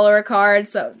follower card.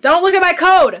 So don't look at my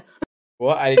code.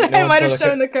 Well, I didn't I know might until have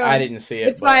shown the I code. didn't see it,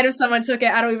 It's but fine if someone took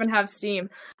it. I don't even have Steam.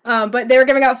 But they were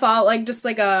giving out like just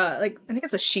like a like I think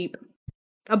it's a sheep,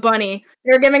 a bunny.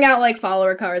 They were giving out like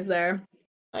follower cards there.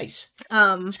 nice.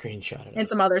 Um, Screenshot it and up.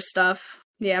 some other stuff.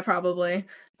 Yeah, probably.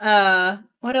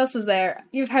 What else was there?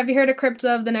 Have you heard of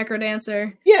Crypto of the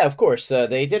Necrodancer? Yeah, of course.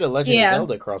 They did a Legend of Yeah.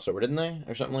 Zelda crossover, didn't they,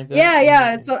 or something like that?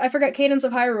 Yeah. So I forgot Cadence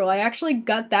of Hyrule. I actually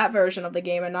got that version of the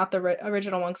game and not the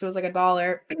original one because it was like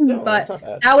 $1. No, that's But not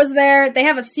bad. that was there. They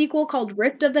have a sequel called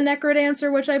Rift of the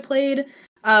Necrodancer, which I played,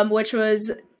 which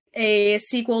was a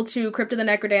sequel to Crypt of the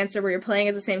Necrodancer where you're playing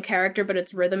as the same character, but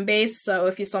it's rhythm based. So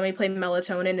if you saw me play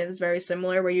Melatonin, it was very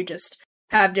similar where you just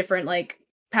have different like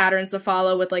patterns to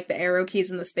follow with like the arrow keys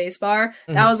and the space bar.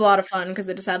 That Mhm. was a lot of fun because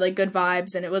it just had like good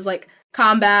vibes and it was like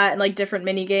combat and like different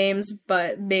mini games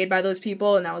but made by those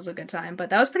people and that was a good time. But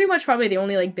that was pretty much probably the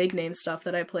only like big name stuff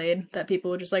that I played that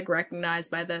people would just like recognize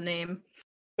by the name.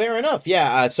 Fair enough.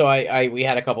 Yeah. So we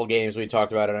had a couple games we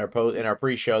talked about in our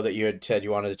pre-show that you had said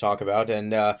you wanted to talk about,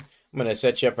 and I'm gonna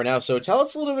set you up for now. So tell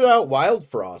us a little bit about Wild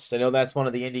Frost. I know that's one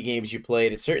of the indie games you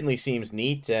played. It certainly seems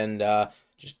neat, and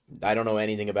just I don't know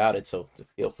anything about it, so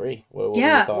feel free. What were your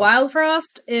Yeah, thoughts? Wild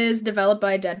Frost is developed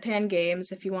by Deadpan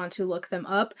Games if you want to look them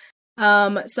up.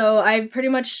 So I pretty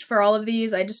much for all of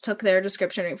these I just took their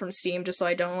description right from Steam just so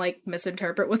I don't like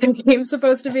misinterpret what their game's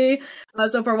supposed to be.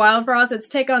 So for Wild Frost, it's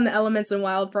take on the elements in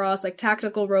Wild Frost like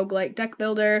tactical roguelike deck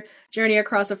builder, journey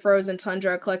across a frozen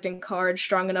tundra collecting cards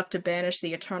strong enough to banish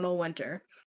the eternal winter.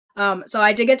 So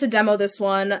I did get to demo this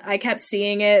one. I kept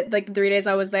seeing it like the 3 days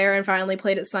I was there and finally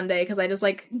played it Sunday because I just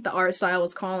like the art style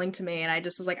was calling to me and I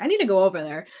just was like, I need to go over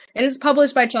there. And it's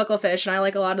published by Chucklefish and I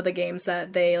like a lot of the games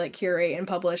that they like curate and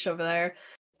publish over there.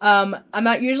 I'm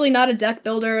not usually not a deck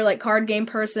builder, like card game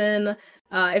person.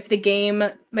 If the game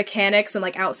mechanics and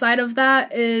like outside of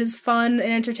that is fun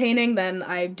and entertaining, then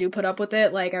I do put up with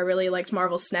it. Like I really liked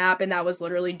Marvel Snap, and that was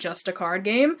literally just a card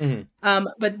game. Mhm.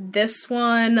 But this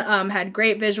one had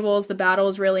great visuals. The battle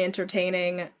was really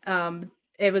entertaining.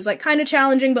 It was like kind of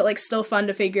challenging, but like still fun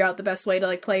to figure out the best way to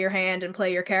like play your hand and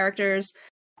play your characters.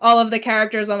 All of the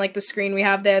characters on like the screen we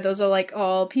have there, those are like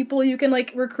all people you can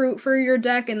like recruit for your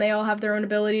deck, and they all have their own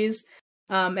abilities.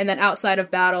 And then outside of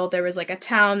battle, there was like a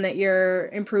town that you're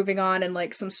improving on and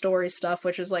like some story stuff,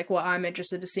 which is like what I'm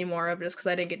interested to see more of just because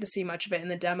I didn't get to see much of it in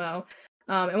the demo.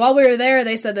 And while we were there,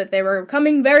 they said that they were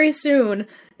coming very soon,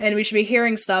 and we should be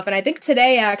hearing stuff. And I think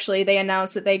today, actually, they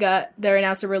announced that they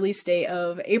announced a release date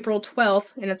of April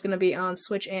 12th, and it's going to be on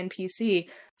Switch and PC.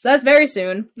 So that's very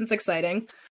soon. It's exciting.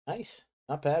 Nice.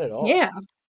 Not bad at all. Yeah.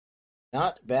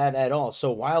 Not bad at all.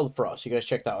 So Wild Frost, you guys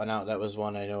check that one out. That was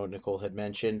one I know Nicole had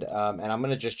mentioned. And I'm going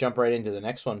to just jump right into the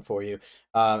next one for you.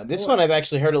 This one I've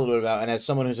actually heard a little bit about, and as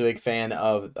someone who's a big fan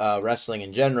of wrestling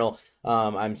in general,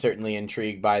 I'm certainly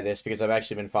intrigued by this because I've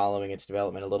actually been following its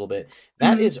development a little bit.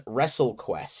 That is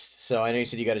WrestleQuest. So I know you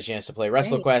said you got a chance to play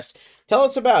WrestleQuest. Tell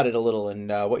us about it a little and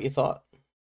what you thought.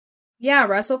 Yeah,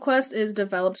 WrestleQuest is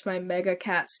developed by Mega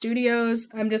Cat Studios.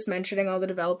 I'm just mentioning all the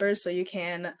developers so you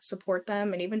can support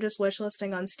them, and even just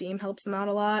wishlisting on Steam helps them out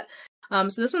a lot.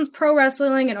 So this one's pro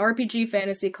wrestling and RPG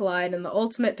fantasy collide in the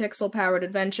ultimate pixel-powered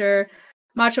adventure.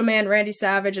 Macho Man, Randy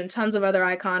Savage, and tons of other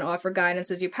icon offer guidance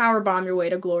as you powerbomb your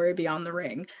way to glory beyond the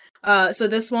ring. So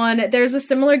this one, there's a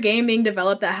similar game being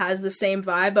developed that has the same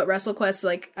vibe, but WrestleQuest,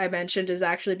 like I mentioned, is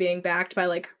actually being backed by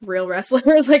like real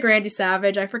wrestlers like Randy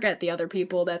Savage. I forget the other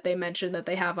people that they mentioned that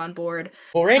they have on board.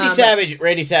 Well, Randy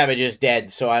Savage is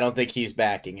dead, so I don't think he's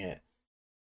backing it.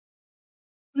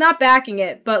 Not backing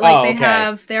it, but like they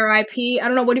have their IP. I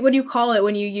don't know, what do you call it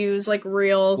when you use like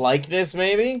real likeness,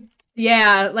 maybe?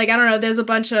 Yeah, like I don't know, there's a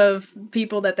bunch of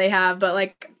people that they have, but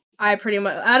like I pretty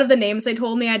much, out of the names they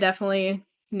told me, I definitely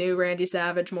knew Randy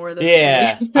Savage more than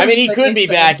I mean, he could be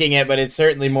backing it, but it's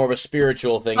certainly more of a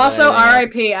spiritual thing. Also,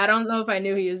 R.I.P. I don't know if I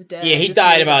knew he was dead. Yeah, he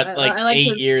died about I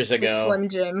 8 years ago.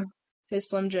 His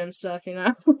Slim Jim stuff, you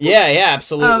know. Yeah,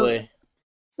 absolutely.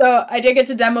 So I did get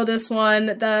to demo this one.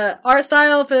 The art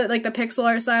style for like the pixel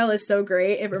art style is so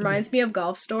great. It reminds me of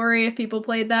Golf Story. If people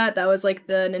played that, that was like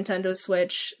the Nintendo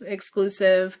Switch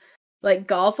exclusive like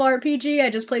golf RPG. I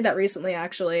just played that recently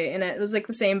actually, and it was like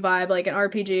the same vibe, like an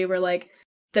RPG where like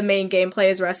the main gameplay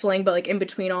is wrestling, but like in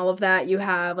between all of that, you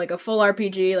have like a full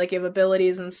RPG, like you have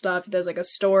abilities and stuff. There's like a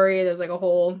story, there's like a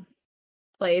whole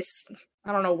place.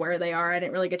 I don't know where they are. I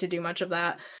didn't really get to do much of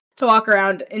that, to walk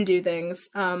around and do things.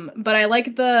 But I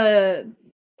like the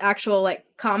actual like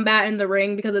combat in the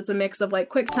ring because it's a mix of like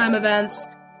quick time events,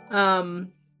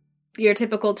 your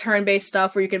typical turn-based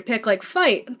stuff where you can pick like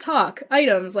fight, talk,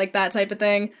 items, like that type of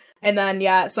thing. And then,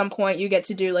 yeah, at some point you get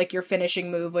to do, like, your finishing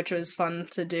move, which was fun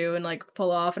to do and, like, pull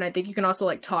off. And I think you can also,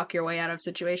 like, talk your way out of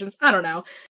situations. I don't know.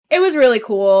 It was really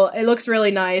cool. It looks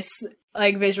really nice,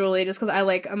 like, visually, just because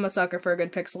I'm a sucker for a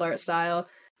good pixel art style.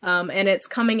 And it's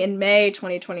coming in May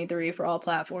 2023 for all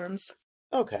platforms.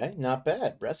 Okay, not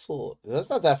bad. That's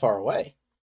not that far away.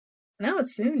 No,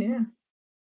 it's soon, yeah.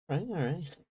 All right.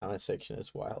 Comment section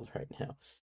is wild right now.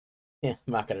 Yeah,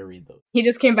 I'm not going to read those. He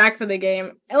just came back for the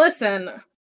game. Listen...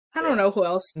 I don't know who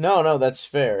else. No, that's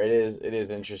fair. It is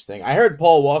interesting. I heard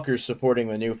Paul Walker's supporting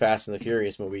the new Fast and the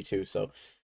Furious movie too, so it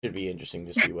should be interesting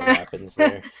to see what happens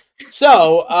there.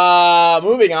 So,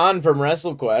 moving on from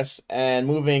WrestleQuest and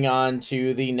moving on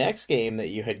to the next game that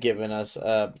you had given us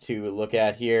to look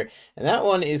at here, and that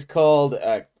one is called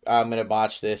I'm gonna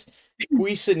botch this.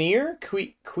 Cuisinier,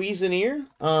 Cuisinier,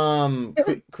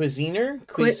 Cuisinier,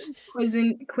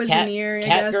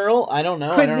 Cat Girl. I don't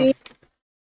know.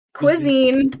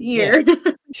 Cuisine year. Yeah.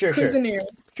 Sure.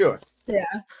 Yeah.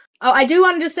 Oh, I do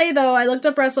want to just say though, I looked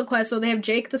up WrestleQuest, so they have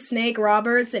Jake the Snake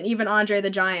Roberts and even Andre the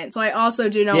Giant. So I also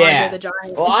do know Andre the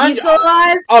Giant. Well, is he still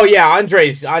alive? Oh yeah,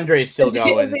 Andre's still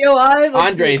going. Is he alive?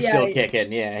 Andre's still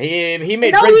kicking. Yeah, he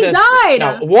made. No, Princess... he died.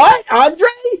 No. What? Andre?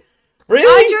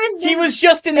 Really? He was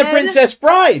just in the Princess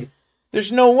Bride.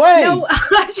 There's no way. No,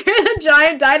 Andre the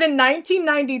Giant died in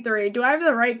 1993. Do I have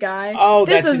the right guy? Oh,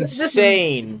 that's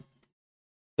insane.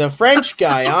 The French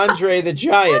guy, Andre the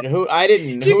Giant, who I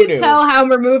didn't. You can tell how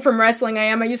removed from wrestling I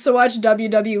am. I used to watch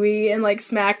WWE and like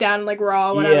SmackDown and like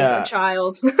Raw when I was a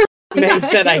child. They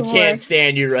said I can't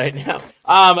stand you right now. Jake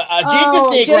the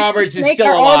Snake Roberts is still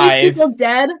alive. Are all these people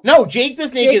dead? No, Jake the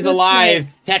Snake is alive,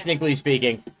 technically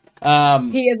speaking.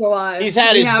 He is alive. He's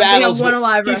had his battles.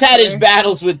 He's had his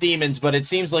battles with demons, but it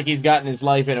seems like he's gotten his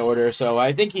life in order. So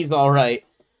I think he's all right.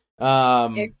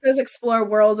 It says explore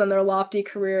worlds and their lofty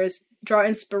careers. Draw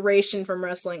inspiration from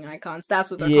wrestling icons.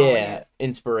 That's what they're calling it. Yeah,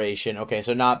 inspiration. Okay,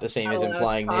 so not the same as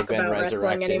implying they've been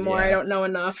resurrected anymore. Yeah. I don't know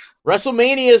enough.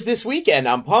 WrestleMania is this weekend.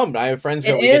 I'm pumped. I have friends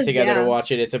we get together to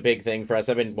watch it. It's a big thing for us.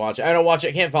 I've been watching. I don't watch it.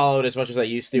 I can't follow it as much as I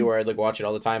used to, where I'd like watch it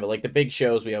all the time. But like the big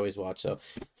shows, we always watch. So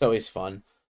it's always fun.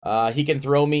 He can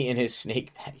throw me in his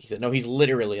snake bed. He said, no, he's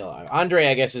literally alive. Andre,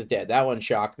 I guess, is dead. That one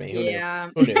shocked me. Who knew?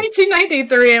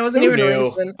 1993. It wasn't even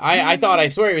recent. I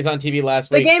swear he was on TV last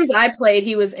week. The games I played,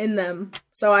 he was in them.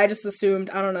 So I just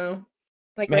assumed, I don't know.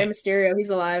 Like Rey Man, Mysterio, he's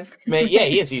alive. man, yeah,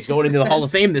 he is. He's going into the Hall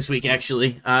of Fame this week,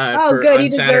 actually, Oh, for good. on He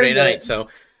Saturday deserves night. it. So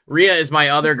Rhea is my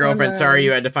other Come girlfriend. Sorry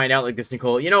you on. had to find out like this,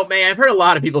 Nicole. You know, man, I've heard a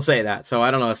lot of people say that, so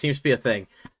I don't know. It seems to be a thing.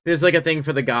 There's like a thing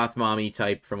for the goth mommy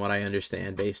type, from what I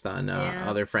understand, based on Yeah.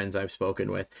 other friends I've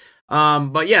spoken with.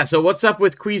 But yeah, so what's up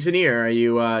with Cuisinier? Are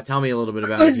you tell me a little bit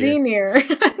about it here? Cuisinier.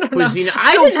 I don't know. Cuisine. I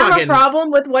I don't didn't have a fucking.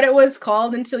 problem with what it was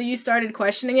called until you started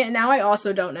questioning it, and now I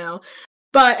also don't know.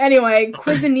 But anyway,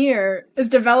 Cuisinier is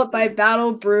developed by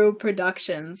Battle Brew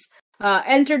Productions.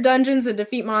 Enter dungeons and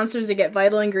defeat monsters to get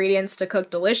vital ingredients to cook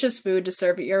delicious food to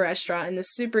serve at your restaurant in this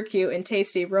super cute and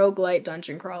tasty roguelite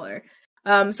dungeon crawler.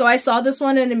 So I saw this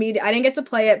one and I didn't get to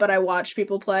play it, but I watched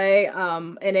people play,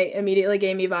 and it immediately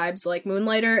gave me vibes like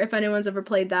Moonlighter, if anyone's ever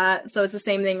played that. So it's the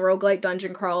same thing, roguelite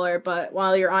dungeon crawler, but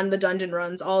while you're on the dungeon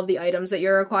runs, all of the items that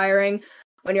you're acquiring,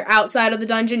 when you're outside of the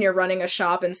dungeon, you're running a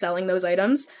shop and selling those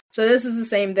items. So this is the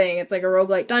same thing. It's like a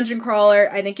roguelite dungeon crawler.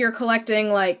 I think you're collecting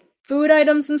like food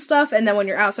items and stuff, and then when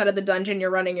you're outside of the dungeon,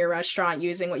 you're running your restaurant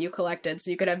using what you collected.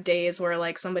 So you could have days where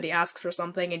like somebody asks for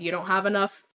something and you don't have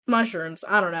enough mushrooms.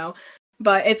 I don't know.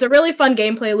 But it's a really fun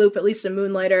gameplay loop, at least in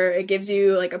Moonlighter. It gives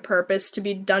you like a purpose to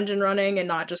be dungeon running and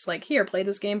not just like, here, play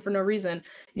this game for no reason. And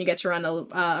you get to run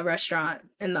a restaurant,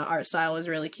 and the art style is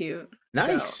really cute.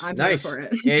 Nice, So I'm nice. here for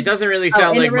it. Yeah, it doesn't really Oh,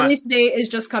 sound and like the release date is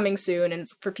just coming soon, and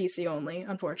it's for PC only,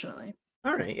 unfortunately.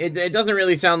 All right. It doesn't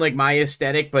really sound like my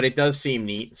aesthetic, but it does seem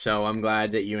neat. So I'm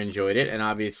glad that you enjoyed it. And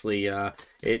obviously,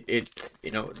 it you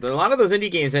know, a lot of those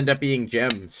indie games end up being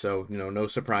gems. So you know, no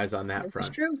surprise on that This front.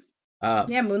 is true. Uh,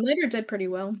 Yeah, Moonlighter did pretty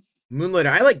well. Moonlighter.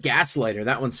 I like Gaslighter.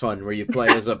 That one's fun, where you play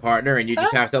as a partner and you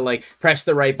just have to like press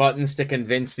the right buttons to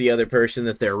convince the other person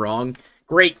that they're wrong.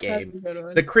 Great That's a game. good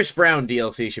one. The Chris Brown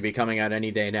DLC should be coming out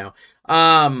any day now.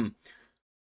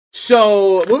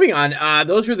 So moving on,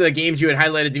 those were the games you had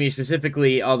highlighted to me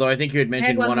specifically. Although I think you had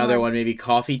mentioned one one other more. one, maybe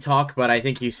Coffee Talk, but I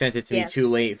think you sent it to me Yes. too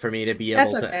late for me to be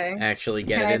That's able okay. to actually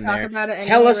get Can it I in talk there. about it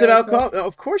Tell anyway us really about quick? Coffee.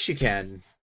 Of course you can.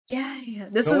 Yeah.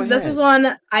 This Go is ahead.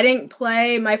 one I didn't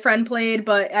play. My friend played,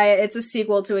 but it's a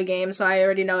sequel to a game, so I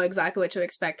already know exactly what to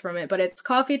expect from it. But it's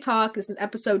Coffee Talk. This is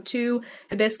episode 2,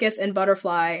 Hibiscus and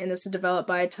Butterfly, and this is developed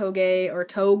by Toge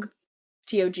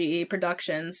Toge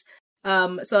Productions.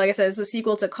 So like I said, it's a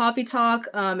sequel to Coffee Talk.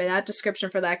 And that description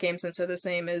for that game, since they're the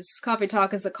same, is Coffee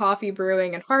Talk is a coffee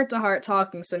brewing and heart-to-heart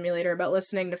talking simulator about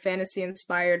listening to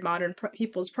fantasy-inspired modern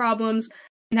people's problems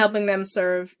and helping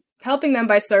them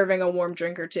by serving a warm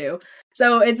drink or two.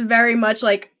 So it's very much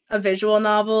like a visual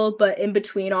novel, but in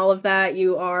between all of that,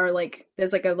 you are like,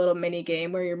 there's like a little mini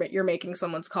game where you're making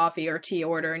someone's coffee or tea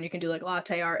order, and you can do like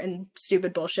latte art and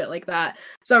stupid bullshit like that.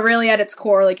 So really, at its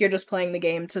core, like you're just playing the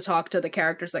game to talk to the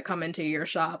characters that come into your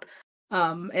shop.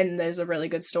 And there's a really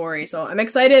good story. So I'm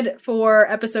excited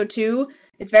for episode 2.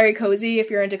 It's very cozy if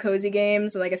you're into cozy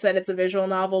games. Like I said, it's a visual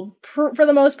novel for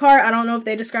the most part. I don't know if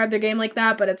they describe their game like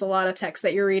that, but it's a lot of text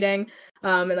that you're reading.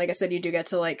 And like I said, you do get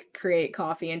to like create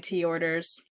coffee and tea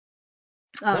orders.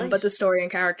 Nice. But the story and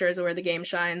characters are where the game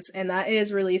shines, and that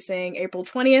is releasing April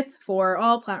 20th for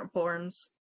all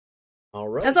platforms. All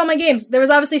right. That's all my games. There was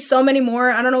obviously so many more.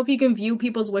 I don't know if you can view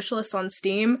people's wish lists on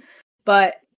Steam,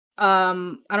 but I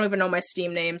don't even know my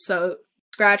Steam name, so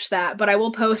scratch that. But I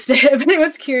will post it if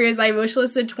anyone's curious. I wish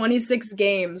listed 26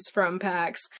 games from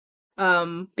PAX,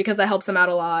 because that helps them out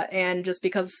a lot, and just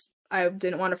because I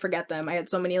didn't want to forget them. I had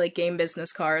so many like game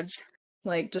business cards.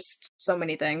 Like, just so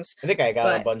many things. I think I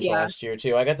got a bunch yeah. last year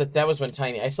too. I got that was when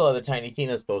I still have the Tiny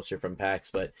Tina's poster from PAX,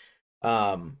 but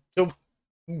so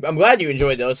I'm glad you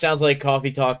enjoyed those. Sounds like Coffee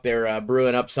Talk, they're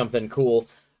brewing up something cool.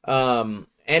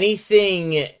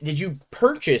 Anything, did you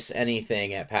purchase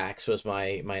anything at PAX was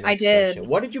my next question.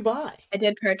 What did you buy? I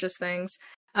did purchase things.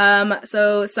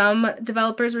 So some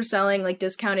developers were selling like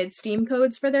discounted Steam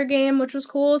codes for their game, which was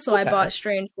cool. So I bought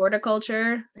Strange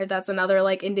Horticulture. That's another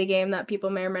like indie game that people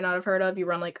may or may not have heard of. You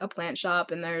run like a plant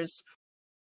shop and there's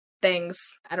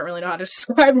things. I don't really know how to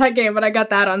describe that game, but I got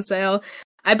that on sale.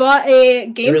 I bought a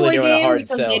Game Boy game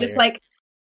because they just like,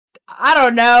 I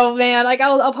don't know, man. Like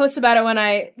I'll post about it when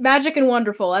Magic and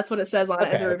Wonderful. That's what it says on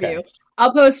it as a review.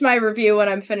 I'll post my review when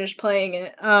I'm finished playing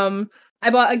it. I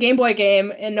bought a Game Boy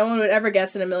game, and no one would ever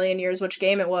guess in a million years which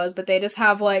game it was, but they just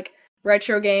have, like,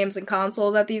 retro games and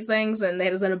consoles at these things, and they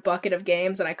just had a bucket of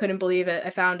games, and I couldn't believe it.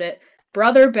 I found it.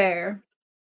 Brother Bear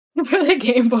for the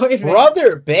Game Boy Advance.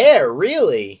 Brother Bear,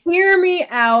 really? Hear me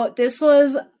out. This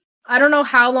was, I don't know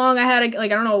how long I had, I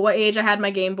don't know what age I had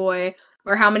my Game Boy,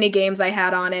 or how many games I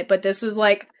had on it, but this was,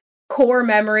 like, core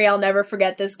memory. I'll never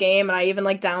forget this game, and I even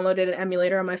like downloaded an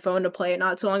emulator on my phone to play it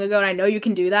not too long ago, and I know you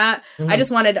can do that. I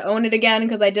just wanted to own it again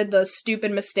because I did the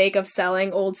stupid mistake of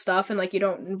selling old stuff, and like you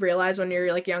don't realize when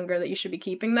you're like younger that you should be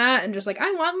keeping that, and just like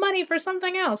I want money for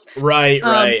something else. Right,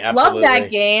 absolutely. Love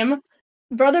that game.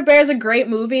 Brother Bear's a great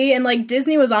movie, and like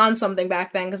Disney was on something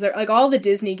back then because they're like all the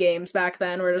Disney games back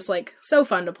then were just like so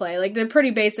fun to play. Like they're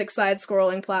pretty basic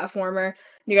side-scrolling platformer.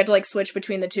 You got to like switch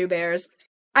between the two bears.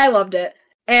 I loved it,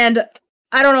 and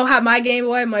I don't know how my Game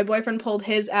Boy. My boyfriend pulled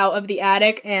his out of the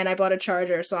attic, and I bought a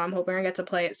charger, so I'm hoping I get to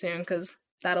play it soon because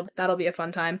that'll be a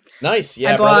fun time. Nice,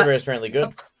 yeah. Brother Bear's apparently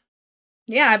good.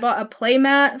 Yeah, I bought a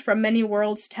playmat from Many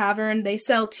Worlds Tavern. They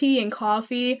sell tea and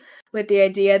coffee with the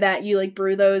idea that you like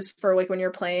brew those for like when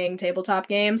you're playing tabletop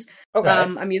games. Okay.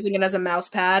 I'm using it as a mouse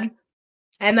pad.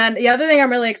 And then the other thing I'm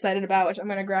really excited about, which I'm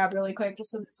going to grab really quick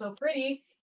just because it's so pretty,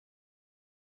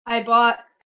 I bought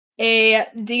a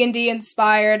D&D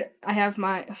inspired,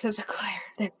 there's a Claire,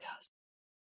 there it goes.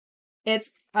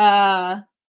 It's,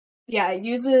 it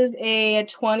uses a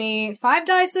 25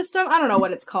 die system. I don't know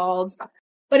what it's called.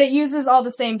 But it uses all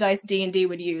the same dice D&D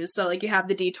would use. So, like, you have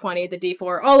the D20, the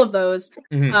D4, all of those.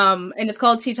 And it's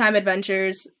called Tea Time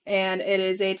Adventures. And it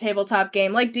is a tabletop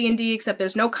game like D&D, except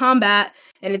there's no combat.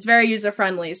 And it's very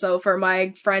user-friendly. So, for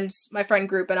my friend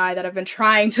group and I that have been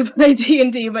trying to play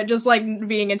D&D, but just, like,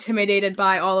 being intimidated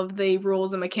by all of the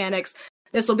rules and mechanics,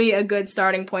 this will be a good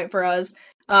starting point for us.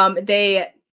 They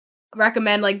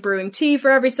recommend, like, brewing tea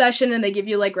for every session. And they give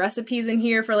you, like, recipes in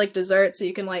here for, like, dessert. So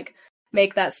you can, like,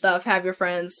 make that stuff, have your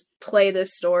friends play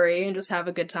this story, and just have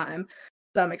a good time.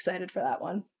 So I'm excited for that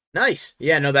one. Nice.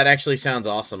 Yeah, no, that actually sounds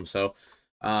awesome. So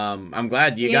I'm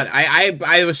glad you got I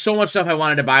there was so much stuff I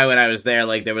wanted to buy when I was there.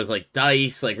 Like there was like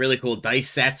dice, like really cool dice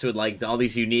sets with like all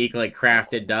these unique like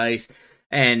crafted dice.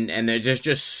 And there's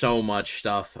just so much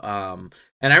stuff. And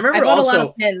I remember I bought also a lot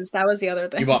of pins. That was the other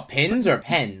thing. You bought pins or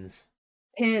pens?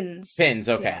 Pins. Pins,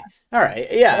 okay. Yeah. All right,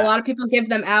 yeah. A lot of people give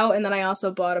them out, and then I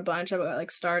also bought a bunch. I bought like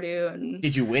Stardew and.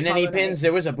 Did you win any pins?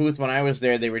 There was a booth when I was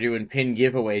there. They were doing pin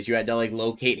giveaways. You had to like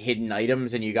locate hidden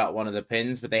items, and you got one of the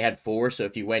pins. But they had 4, so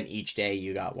if you went each day,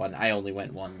 you got one. I only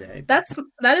went one day.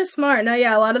 That is smart. No,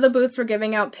 yeah, a lot of the booths were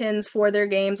giving out pins for their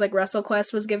games. Like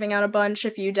WrestleQuest was giving out a bunch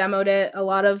if you demoed it. A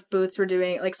lot of booths were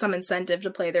doing like some incentive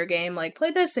to play their game. Like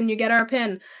play this and you get our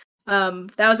pin.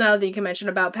 That was another thing you can mention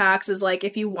about PAX is like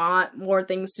if you want more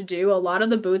things to do, a lot of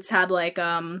the booths had like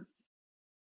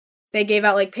they gave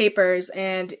out like papers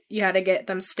and you had to get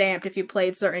them stamped if you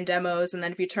played certain demos, and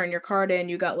then if you turn your card in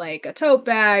you got like a tote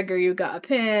bag or you got a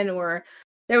pin, or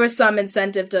there was some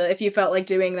incentive to if you felt like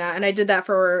doing that. And I did that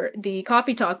for the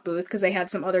Coffee Talk booth because they had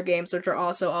some other games which are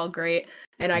also all great,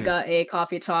 and I got a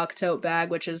Coffee Talk tote bag,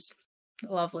 which is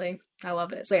lovely. I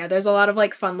love it. So yeah, there's a lot of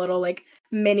like fun little like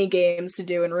mini games to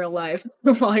do in real life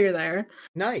while you're there.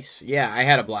 Nice. Yeah, I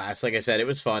had a blast. Like I said, it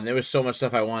was fun. There was so much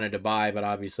stuff I wanted to buy, but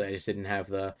obviously I just didn't have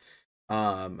the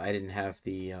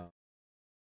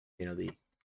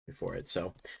for it.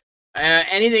 So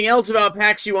anything else about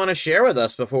PAX you want to share with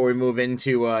us before we move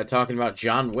into talking about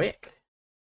John Wick?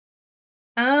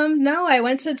 No, I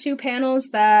went to 2 panels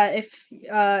that if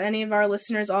any of our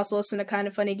listeners also listen to Kind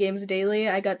of Funny Games Daily,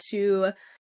 I got to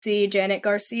see Janet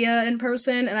Garcia in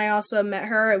person, and I also met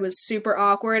her. It was super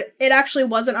awkward. It actually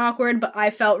wasn't awkward, but I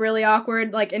felt really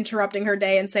awkward, like interrupting her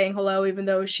day and saying hello, even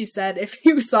though she said if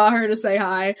you saw her to say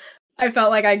hi. I felt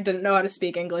like I didn't know how to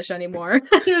speak English anymore.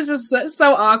 It was just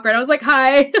so awkward. I was like,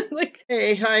 hi. Like,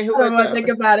 hey, hi, what's up? Think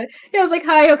about it. Yeah, I was like,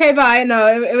 hi, okay, bye. No,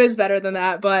 it was better than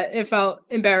that, but it felt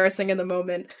embarrassing in the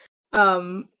moment.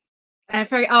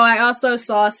 I also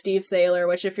saw Steve Saylor,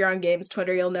 which if you're on Games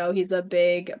Twitter, you'll know he's a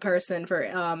big person for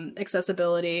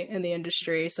accessibility in the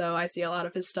industry. So I see a lot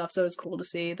of his stuff. So it was cool to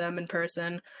see them in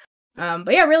person.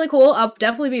 But yeah, really cool. I'll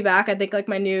definitely be back. I think like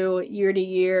my new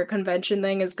year-to-year convention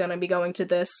thing is going to be going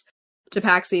to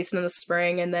PAX East in the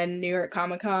spring and then New York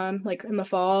Comic Con like in the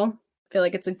fall. I feel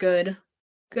like it's a good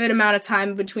amount of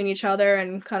time between each other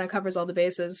and kind of covers all the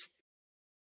bases.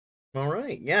 All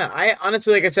right. Yeah. I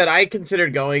honestly, like I said, I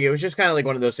considered going. It was just kind of like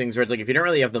one of those things where it's like, if you don't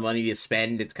really have the money to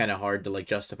spend, it's kind of hard to like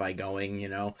justify going, you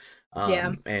know?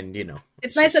 Yeah. And you know,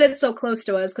 it's nice that it's so close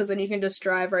to us because then you can just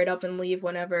drive right up and leave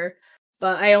whenever.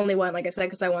 But I only went, like I said,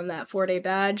 because I won that 4-day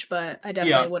badge, but I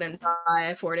definitely wouldn't buy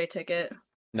a 4-day ticket.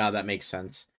 No, that makes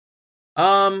sense.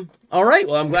 All right.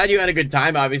 Well, I'm glad you had a good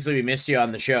time. Obviously, we missed you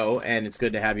on the show, and it's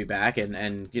good to have you back.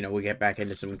 And you know, we'll get back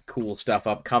into some cool stuff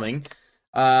upcoming.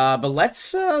 But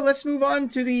let's move on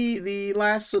to the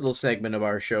last little segment of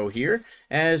our show here,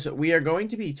 as we are going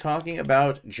to be talking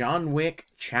about John Wick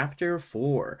Chapter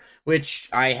 4, which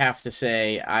I have to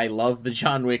say I love the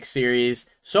John Wick series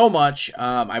so much.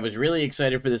 I was really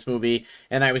excited for this movie,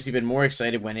 and I was even more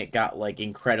excited when it got like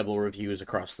incredible reviews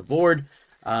across the board.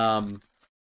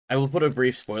 I will put a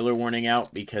brief spoiler warning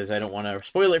out because I don't want to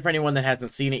spoil it for anyone that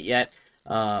hasn't seen it yet.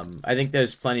 I think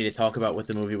there's plenty to talk about with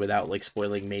the movie without like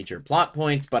spoiling major plot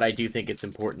points, but I do think it's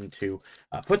important to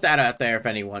put that out there if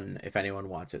anyone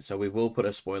wants it. So we will put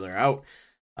a spoiler out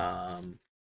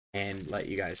and let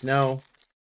you guys know.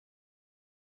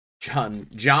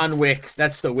 John Wick,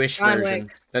 that's the Wish John version.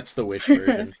 Wick. That's the Wish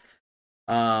version.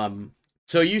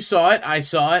 So you saw it, I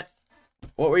saw it.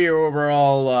 What were your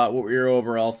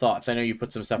overall thoughts? I know you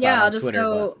put some stuff out on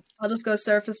Twitter. I'll just go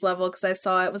surface level because I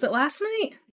saw it. Was it last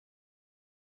night?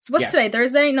 So what's Yeah. today?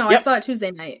 Thursday? No, Yep. I saw it Tuesday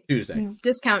night. Tuesday.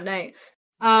 Discount night.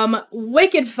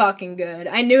 Wicked fucking good.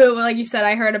 I knew it, like you said,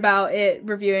 I heard about it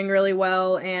reviewing really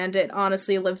well, and it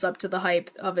honestly lives up to the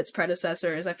hype of its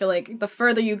predecessors. I feel like the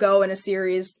further you go in a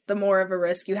series, the more of a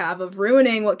risk you have of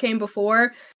ruining what came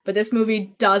before, but this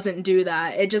movie doesn't do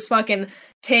that. It just fucking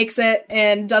takes it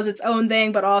and does its own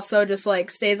thing, but also just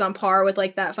like stays on par with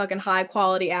like that fucking high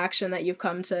quality action that you've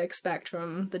come to expect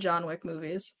from the John Wick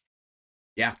movies.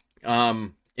 Yeah.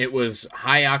 It was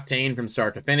high octane from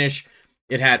start to finish.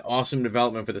 It had awesome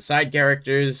development for the side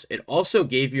characters. It also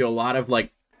gave you a lot of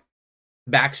like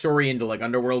backstory into like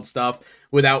underworld stuff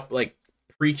without like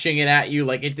preaching it at you.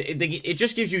 Like it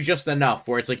just gives you just enough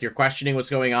where it's like you're questioning what's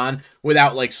going on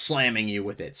without like slamming you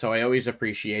with it. So I always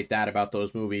appreciate that about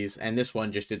those movies, and this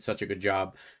one just did such a good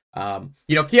job.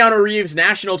 Keanu Reeves,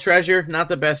 national treasure, not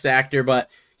the best actor,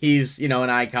 but he's, an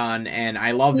icon, and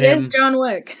I love him. He is John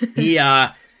Wick.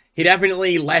 He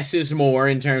definitely less is more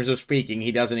in terms of speaking.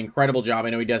 He does an incredible job. I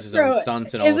know he does his own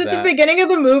stunts and all of that. Is it the beginning of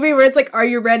the movie where it's like, "Are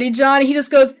you ready, John?" He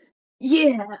just goes,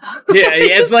 "Yeah." Yeah,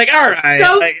 it's like, all right.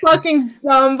 So fucking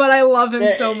dumb, but I love him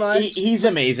so much. He's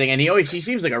amazing, and he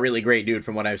seems like a really great dude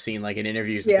from what I've seen, like in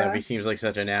interviews and stuff. He seems like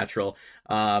such a natural.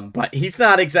 But he's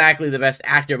not exactly the best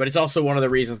actor, but it's also one of the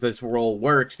reasons this role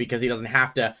works because he doesn't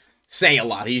have to say a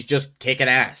lot. He's just kicking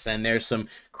ass, and there's some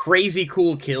crazy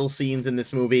cool kill scenes in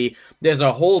this movie. There's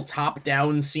a whole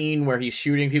top-down scene where he's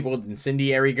shooting people with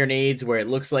incendiary grenades where it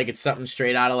looks like it's something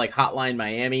straight out of like Hotline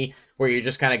Miami, where you're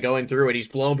just kind of going through it. He's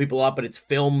blowing people up, but it's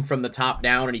filmed from the top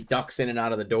down, and he ducks in and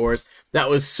out of the doors.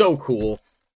 That was so cool.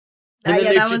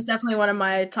 That was definitely one of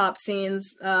my top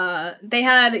scenes. They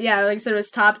had, like I said, it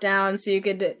was top down, so you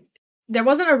could... There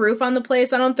wasn't a roof on the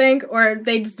place, I don't think, or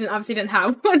they just obviously didn't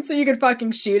have one, so you could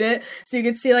fucking shoot it. So you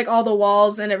could see, like, all the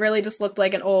walls, and it really just looked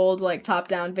like an old, like,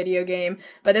 top-down video game.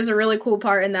 But there's a really cool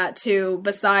part in that, too,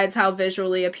 besides how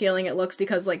visually appealing it looks,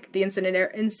 because, like, the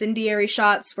incendiary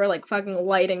shots were, like, fucking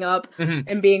lighting up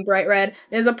and being bright red.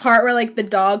 There's a part where, like, the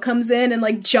dog comes in and,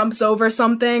 like, jumps over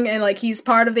something, and, like, he's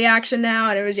part of the action now,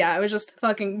 and it was just a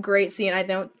fucking great scene. I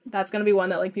know that's gonna be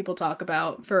one that, like, people talk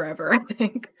about forever, I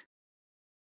think.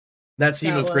 That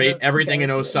scene was great. Everything in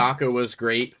Osaka was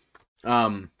great.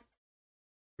 They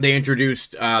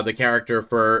introduced the character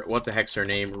for, what the heck's her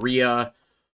name? Ria.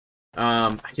 I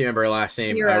can't remember her last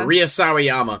name. Ria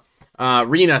Sawayama.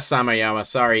 Rina Samayama,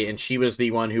 sorry. And she was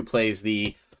the one who plays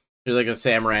she's like a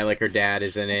samurai, like her dad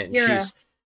is in it. And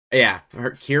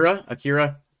Akira.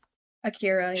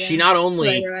 Yeah. She not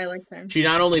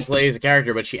only plays a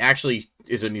character, but she actually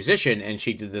is a musician, and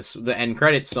she did the end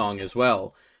credits song as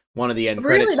well. One of the end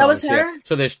credits songs. That was her? Yeah.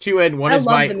 So there's two end. One is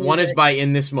by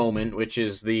In This Moment, which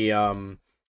is the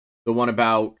one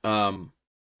about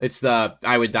it's the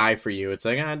I Would Die for You. It's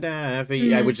like I die for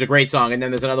you, which is a great song. And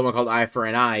then there's another one called Eye for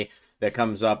an Eye that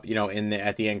comes up,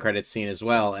 at the end credits scene as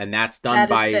well, and that's done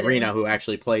by Rina, who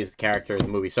actually plays the character in the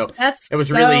movie. So it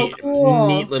was really cool.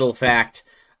 Neat little fact.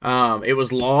 It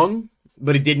was long,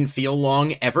 but it didn't feel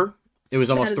long ever. It was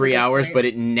almost 3 hours, but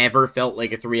it never felt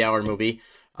like a 3-hour movie.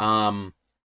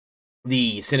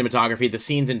 The cinematography, the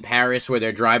scenes in Paris where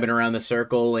they're driving around the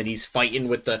circle and he's fighting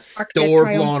with the door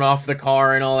blowing off the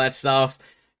car and all that stuff.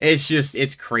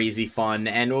 It's crazy fun.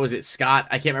 And what was it, Scott?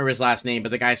 I can't remember his last name, but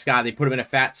the guy Scott, they put him in a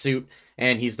fat suit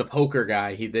and he's the poker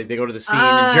guy. They go to the scene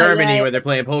in Germany where they're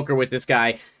playing poker with this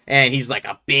guy, and he's like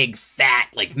a big, fat,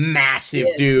 like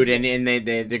massive dude, and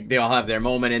they all have their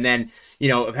moment. And then,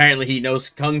 apparently he knows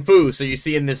Kung Fu. So you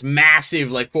see him this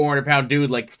massive, like 400-pound dude,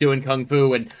 like doing Kung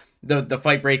Fu, and the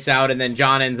fight breaks out, and then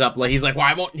John ends up, like, he's like,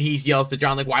 he yells to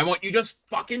John, like, "Why won't you just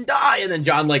fucking die?" And then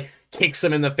John, like, kicks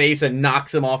him in the face and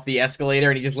knocks him off the escalator,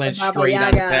 and he just lands straight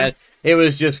on his head. It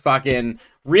was just fucking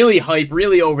really hype,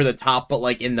 really over the top, but,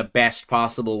 like, in the best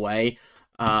possible way.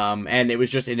 And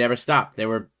it never stopped. They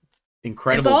were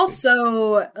incredible. It's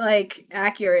also like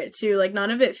accurate too. Like none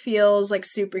of it feels like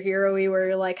superhero-y where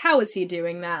you're like, how is he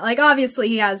doing that? Like obviously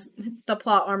he has the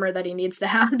plot armor that he needs to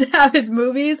have his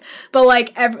movies, but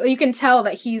like you can tell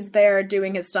that he's there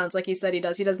doing his stunts like he said he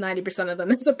does. He does 90% of them.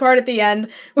 There's a part at the end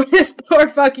where this poor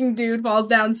fucking dude falls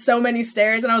down so many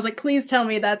stairs, and I was like, please tell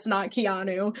me that's not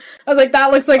Keanu. I was like,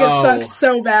 that looks like it sucks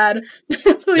so bad.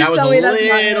 Please tell me that's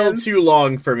not him. That was a little too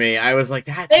long for me. I was like,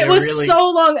 it was really...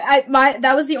 so long.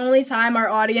 That was the only time our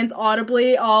audience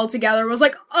audibly all together was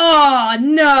like, oh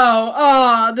no,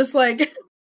 oh, just like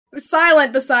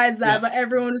silent besides that, but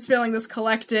everyone was feeling this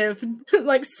collective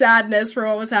like sadness for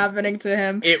what was happening to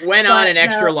him. It went on an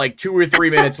extra like 2 or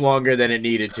 3 minutes longer than it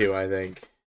needed to, I think.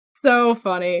 So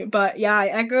funny. But yeah, I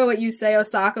echo what you say.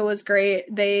 Osaka was great.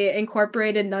 They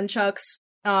incorporated nunchucks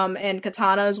and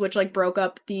katanas, which like broke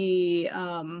up the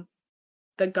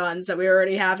guns that we were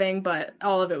already having, but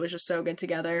all of it was just so good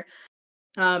together.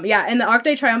 Yeah, and the Arc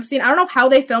de Triomphe scene, I don't know how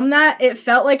they filmed that. It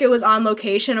felt like it was on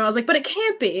location, and I was like, but it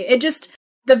can't be. It just,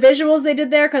 the visuals they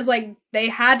did there, because, like, they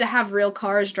had to have real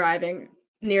cars driving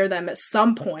near them at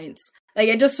some points. Like,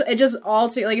 it just all,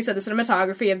 like you said, the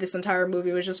cinematography of this entire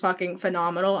movie was just fucking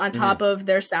phenomenal, on top of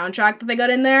their soundtrack that they got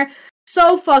in there.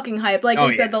 So fucking hype. Like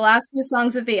you said, the last few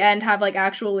songs at the end have, like,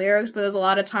 actual lyrics, but there's a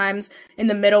lot of times in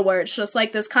the middle where it's just,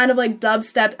 like, this kind of, like,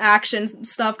 dubstep action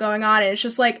stuff going on, and it's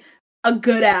just, like, a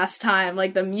good ass time.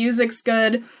 Like the music's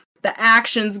good, the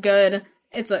action's good.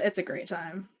 It's a great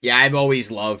time. Yeah, I've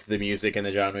always loved the music in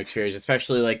the John Wick series,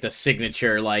 especially like the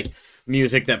signature like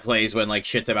music that plays when like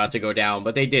shit's about to go down.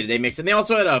 But they mixed it. And they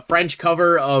also had a French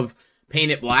cover of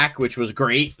Paint It Black, which was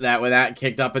great. That when that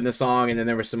kicked up in the song, and then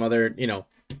there was some other,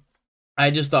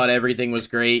 I just thought everything was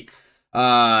great.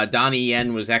 Donnie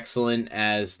Yen was excellent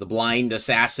as the blind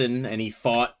assassin, and he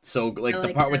fought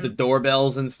the part with the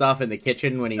doorbells and stuff in the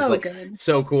kitchen when he's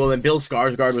so cool. And Bill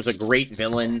Skarsgård was a great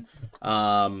villain.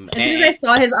 As soon as I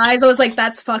saw his eyes, I was like,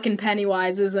 "That's fucking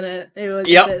Pennywise, isn't it?" It was.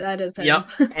 That is him. Yep.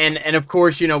 and of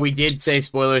course, we did say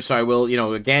spoilers, so I will,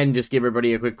 again, just give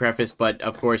everybody a quick preface. But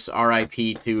of course,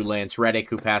 R.I.P. to Lance Reddick,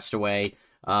 who passed away.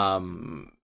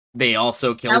 They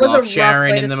also killed off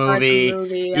Sharon in the movie.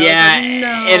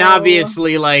 And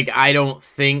obviously, like, I don't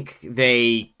think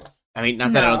they... I mean,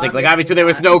 not that I don't think... Like, obviously, there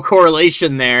was no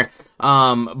correlation there.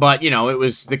 But, it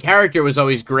was... The character was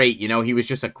always great, He was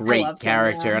just a great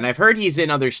character. Him, yeah. And I've heard he's in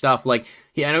other stuff, like...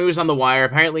 I know he was on The Wire.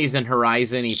 Apparently, he's in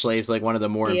Horizon. He plays, like, one of the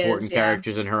more important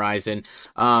characters in Horizon.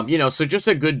 So just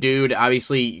a good dude.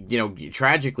 Obviously,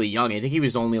 tragically young. I think he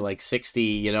was only, like,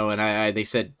 60, and they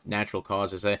said natural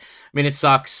causes. I mean, it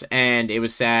sucks, and it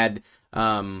was sad.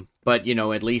 But,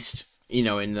 at least... in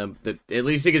at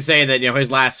least you could say that,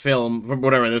 his last film,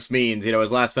 whatever this means,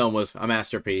 his last film was a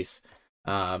masterpiece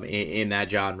in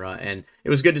that genre. And it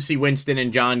was good to see Winston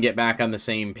and John get back on the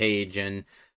same page. And,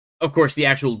 of course, the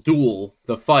actual duel,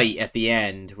 the fight at the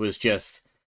end was just...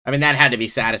 I mean, that had to be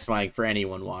satisfying for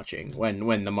anyone watching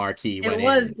when the marquee went in. It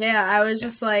was, yeah. I was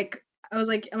just like... I'm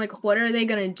like, what are they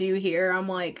gonna do here? I'm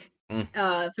like...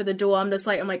 for the duel, I'm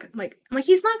like,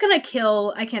 he's not gonna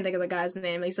kill. I can't think of the guy's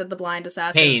name. He said the blind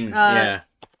assassin. Kane.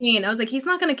 Kane. I was like, he's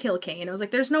not gonna kill Kane. I was like,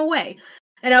 there's no way.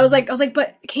 And I was like,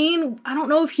 but Kane, I don't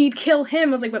know if he'd kill him.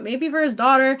 I was like, but maybe for his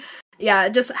daughter. Yeah,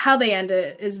 just how they end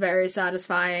it is very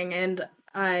satisfying, and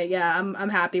I'm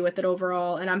happy with it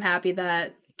overall, and I'm happy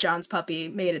that John's puppy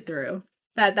made it through.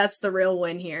 That's the real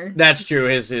win here. That's true.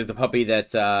 The puppy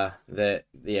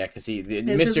because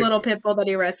his little pit bull that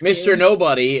he rescued. Mr.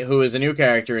 Nobody, who is a new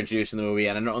character introduced in the movie,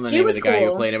 and I don't know the name of the guy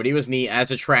who played it, but he was neat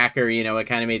as a tracker. It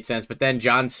kind of made sense. But then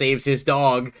John saves his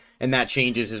dog, and that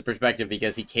changes his perspective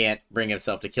because he can't bring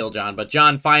himself to kill John. But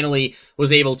John finally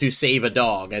was able to save a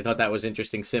dog. I thought that was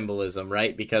interesting symbolism,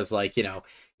 right? Because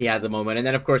he had the moment, and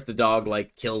then of course the dog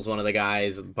kills one of the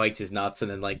guys, bites his nuts, and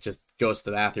then just goes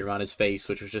to the bathroom on his face,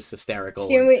 which was just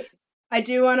hysterical. I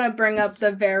do want to bring up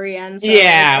the very end. So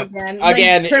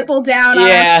again, triple down on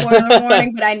our spoiler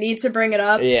warning, but I need to bring it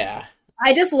up. Yeah,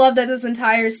 I just love that this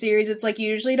entire series. It's like you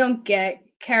usually don't get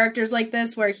characters like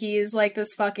this where he's like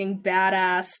this fucking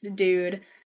badass dude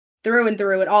through and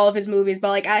through in all of his movies,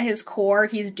 but at his core,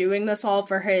 he's doing this all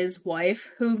for his wife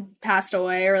who passed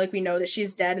away, or we know that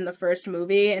she's dead in the first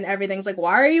movie, and everything's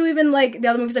why are you even the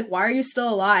other movie's why are you still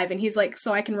alive? And he's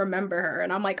so I can remember her,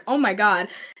 and I'm like, oh my god.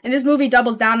 And this movie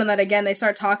doubles down on that again. They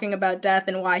start talking about death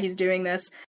and why he's doing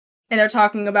this, and they're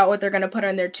talking about what they're gonna put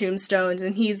on their tombstones,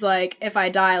 and he's like, if I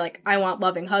die, I want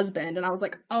loving husband. And I was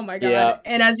like, oh my god. Yeah.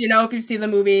 And as you know, if you've seen the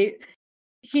movie,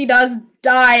 he does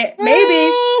die.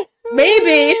 Maybe.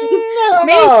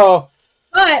 No.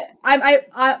 But I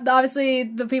obviously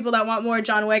the people that want more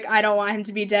John Wick, I don't want him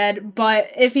to be dead. But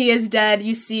if he is dead,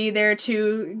 you see their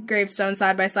two gravestones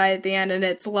side by side at the end, and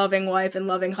it's loving wife and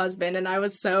loving husband. And I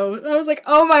was like,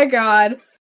 oh my god,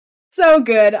 so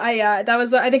good. That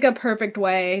was I think a perfect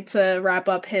way to wrap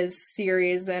up his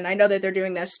series. And I know that they're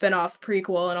doing their spin-off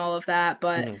prequel and all of that,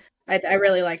 but Mhm. I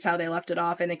really liked how they left it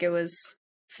off. I think it was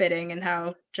fitting and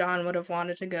how John would have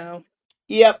wanted to go.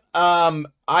 Yep.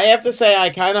 I have to say I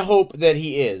kind of hope that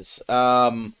he is.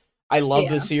 I love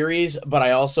the Yeah, series, but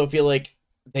I also feel like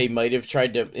they might have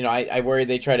tried to, I worry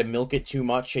they try to milk it too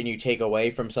much and you take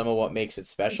away from some of what makes it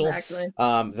special. exactly.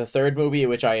 The third movie,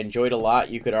 which I enjoyed a lot,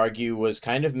 you could argue was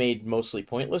kind of made mostly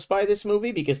pointless by this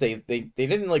movie because they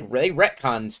didn't like they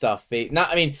retcon stuff. They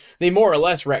more or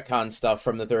less retcon stuff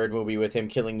from the third movie with him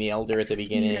killing the elder at the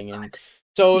beginning. And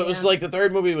so it was Yeah. like the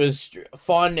third movie was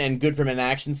fun and good from an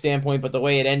action standpoint, but the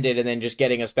way it ended and then just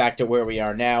getting us back to where we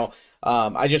are now,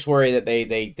 I just worry that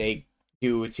they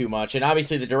do too much. And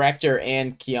obviously the director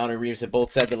and Keanu Reeves have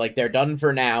both said that like they're done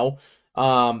for now.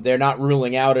 They're not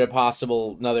ruling out a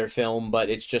possible another film, but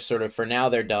it's just sort of for now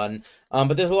they're done.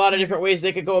 But there's a lot of different ways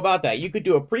they could go about that. You could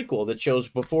do a prequel that shows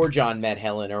before John met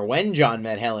Helen or when John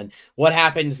met Helen. What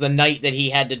happens the night that he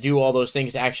had to do all those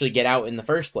things to actually get out in the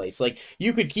first place? Like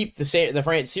you could keep the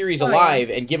France series Oh yeah. alive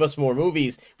and give us more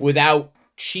movies without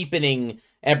cheapening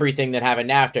everything that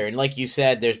happened after. And like you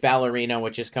said, there's Ballerina,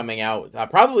 which is coming out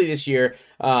probably this year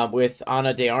with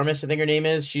Ana de Armas, I think her name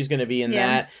is. She's going to be in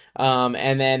Yeah. that.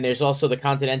 And then there's also the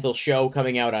Continental Show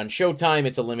coming out on Showtime.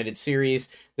 It's a limited series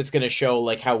that's going to show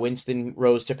like how Winston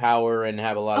rose to power and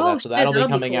have a lot of Oh that. So shit, that'll be that'll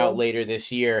be coming out cool. later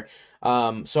this year. So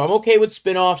I'm okay with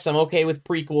spin-offs. I'm okay with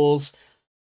prequels.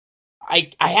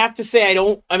 I have to say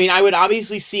I would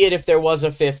obviously see it if there was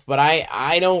a fifth, but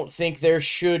I don't think there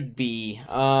should be.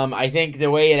 I think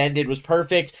the way it ended was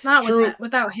perfect. Not with True, that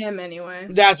without him anyway.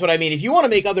 that's what I mean. If you want to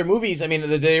make other movies,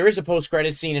 there is a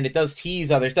post-credit scene and it does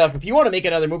tease other stuff. If you want to make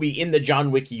another movie in the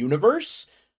John Wick universe,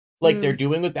 like they're Mm.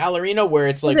 doing with Ballerina, where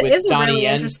it's Because like it with is a Donnie really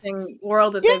Yen. interesting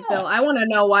world that they've Yeah. built. I want to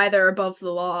know why they're above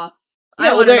the law. I Yeah,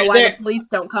 well want to know why the they're police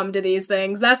don't come to these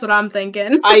things. That's what I'm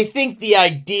thinking. I think the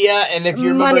idea, and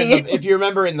Money. if you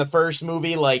remember in the first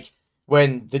movie, like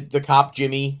when the cop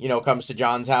Jimmy, comes to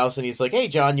John's house and he's like, "Hey,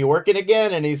 John, you working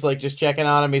again?" And he's like, just checking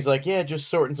on him. He's like, "Yeah, just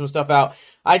sorting some stuff out."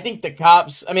 I think the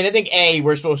cops. I think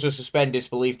we're supposed to suspend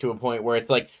disbelief to a point where it's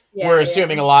like we're Yeah,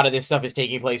 assuming yeah. a lot of this stuff is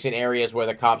taking place in areas where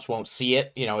the cops won't see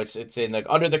it. It's in the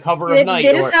under the cover of They night,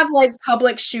 just or have like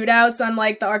public shootouts on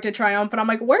like the Arc de Triomphe, and I'm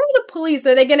like, where are the police?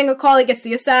 Are they getting a call like it's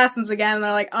the assassins again? And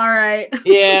they're like, all right,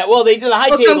 yeah. Well, they the high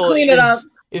we'll come table clean it up.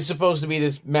 is supposed to be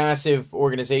this massive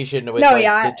organization with No, like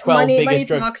yeah, the 12 money biggest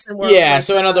drug. talks in worlds Yeah, like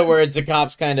so in other that. words, the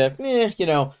cops kind of,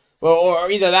 or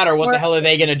either that or what the Or hell are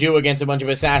they going to do against a bunch of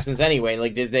assassins anyway?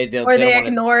 Like they or don't they want to.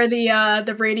 ignore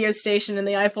the radio station in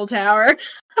the Eiffel Tower.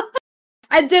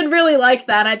 I did really like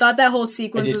that. I thought that whole I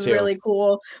sequence did was too. really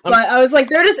cool. I'm But I was like,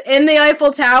 they're just in the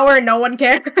Eiffel Tower and no one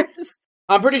cares.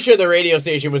 I'm pretty sure the radio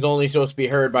station was only supposed to be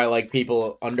heard by like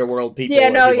people, underworld people, Yeah,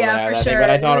 or no, people that yeah, have for that thing. But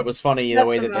I thought sure. it was funny the That's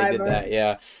way the that they did vibe. that.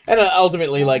 Yeah, and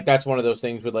ultimately, Yeah. like that's one of those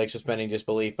things with like suspending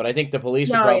disbelief. But I think the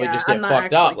police would No, probably yeah, just I'm get not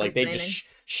fucked up. actually Like they just complaining.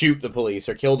 shoot the police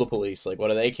or kill the police. Like what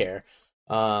do they care?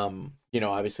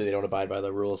 Obviously they don't abide by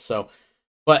the rules. So,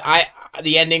 but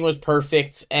the ending was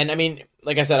perfect, and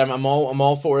like I said, I'm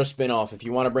all for a spin-off. If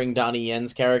you want to bring Donnie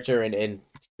Yen's character and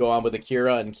go on with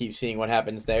Akira and keep seeing what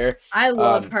happens there, I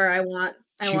love um, her. I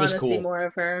she want was to see cool. more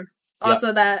of her. Yep.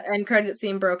 Also, that end credit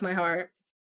scene broke my heart.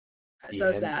 So The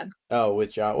end. sad. Oh,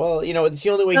 with John. Well, it's the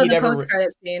only way No, he'd the ever. post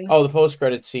credit scene. Oh, the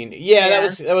post-credit scene. Yeah,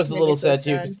 that Yeah, was a made me little so sad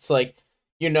too because sad. it's like,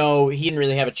 he didn't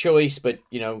really have a choice, but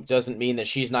doesn't mean that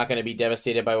she's not going to be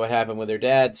devastated by what happened with her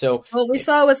dad. So Well, we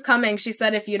saw it was coming. She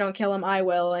said, "If you don't kill him, I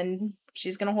will," and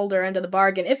she's gonna hold her end of the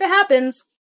bargain if it happens.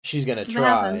 she's gonna If it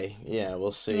happens, try. Yeah,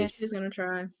 we'll yeah, see. she's gonna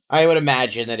try. I would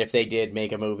imagine that if they did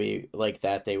make a movie like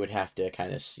that, they would have to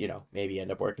kind of, maybe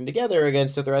end up working together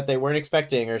against a threat they weren't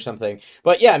expecting or something.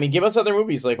 But yeah, give us other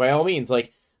movies, like by all means,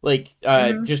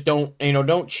 Hmm. just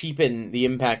don't cheapen the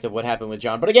impact of what happened with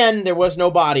John. But again, there was no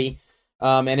body,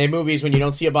 and in movies when you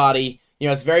don't see a body,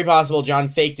 it's very possible John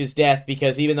faked his death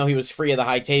because even though he was free of the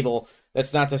high table,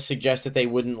 that's not to suggest that they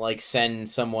wouldn't send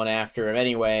someone after him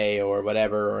anyway or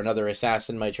whatever, or another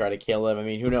assassin might try to kill him.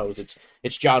 Who knows?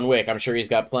 It's John Wick. I'm sure he's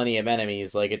got plenty of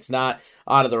enemies. It's not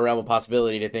out of the realm of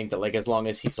possibility to think that as long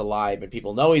as he's alive and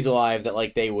people know he's alive,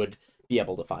 that they would be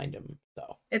able to find him.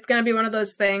 So It's gonna be one of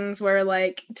those things where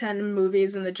 10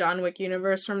 movies in the John Wick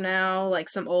universe from now,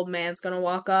 some old man's gonna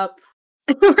walk up.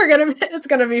 It's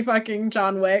gonna be fucking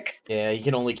John Wick. yeah, he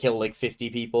can only kill 50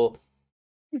 people.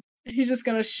 He's just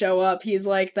gonna show up. He's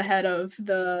like the head of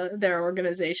their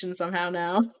organization somehow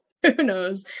now. Who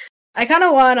knows? I kind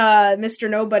of want Mr.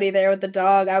 Nobody there with the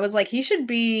dog. I was like, he should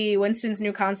be Winston's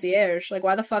new concierge. Like,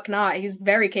 why the fuck not? He's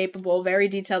very capable, very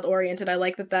detailed oriented. I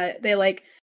like that they like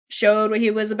showed what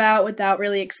he was about without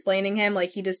really explaining him. Like,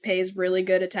 he just pays really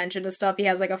good attention to stuff. He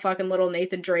has like a fucking little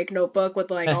Nathan Drake notebook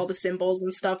with like all the symbols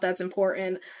and stuff that's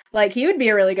important. Like, he would be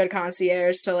a really good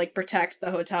concierge to like protect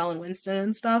the hotel in Winston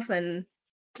and stuff. And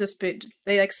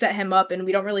they like set him up, and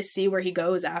we don't really see where he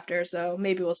goes after. So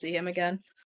maybe we'll see him again.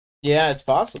 Yeah, it's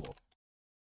possible.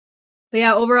 But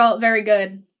yeah, overall, very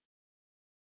good.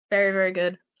 Very, very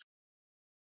good.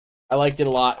 I liked it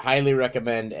a lot. Highly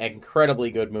recommend.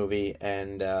 Incredibly good movie,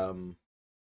 and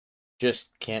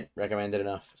just can't recommend it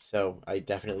enough. So I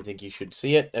definitely think you should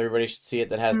see it. Everybody should see it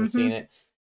that hasn't seen it.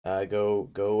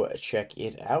 Go check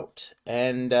it out.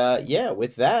 And yeah,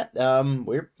 with that,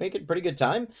 we're making pretty good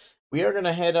time. We are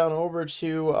gonna head on over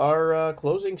to our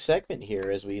closing segment here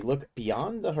as we look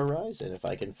beyond the horizon. If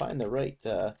I can find the right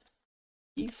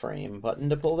keyframe button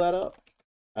to pull that up.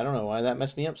 I don't know why that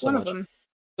messed me up so much.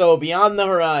 So, Beyond the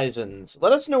Horizons.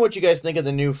 Let us know what you guys think of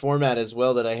the new format as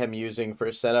well that I am using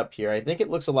for setup here. I think it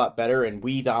looks a lot better, and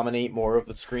we dominate more of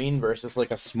the screen versus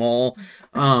like a small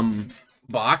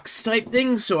box type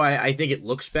thing. So I think it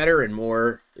looks better and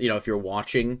more, if you're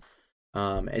watching,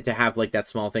 and to have like that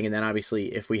small thing. And then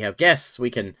obviously if we have guests,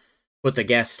 we can put the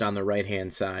guest on the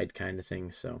right-hand side kind of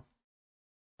thing. So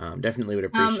definitely would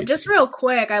appreciate just real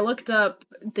quick, I looked up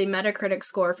the Metacritic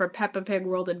score for Peppa Pig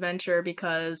World Adventure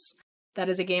because that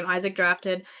is a game Isaac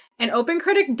drafted, and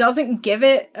OpenCritic doesn't give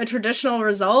it a traditional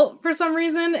result for some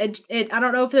reason. I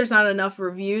don't know if there's not enough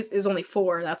reviews. There's only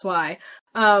 4, that's why.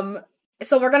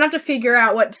 So we're gonna have to figure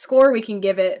out what score we can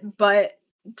give it, but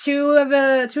two of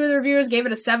the reviewers gave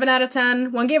it a 7 out of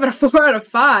 10, one gave it a 4 out of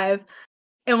 5,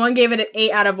 and one gave it an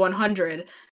 8 out of 100.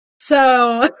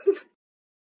 So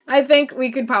I think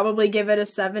we could probably give it a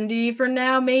 70 for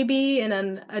now, maybe, and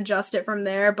then adjust it from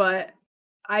there, but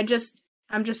I'm just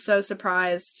so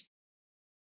surprised.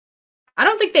 I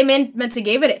don't think they meant to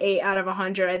give it an 8 out of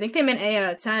 100. I think they meant 8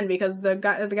 out of 10 because the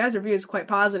guy's review is quite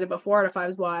positive, but 4 out of 5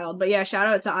 is wild. But yeah, shout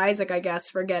out to Isaac, I guess,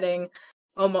 for getting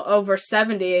almost over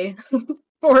 70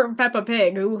 for Peppa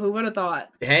Pig. Who would have thought?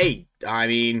 Hey, I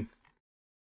mean,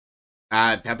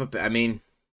 I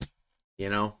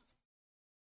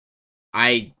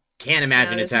can't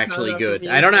imagine it's actually good.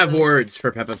 I don't have words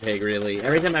for Peppa Pig, really.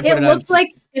 Every time I put it on... It looked like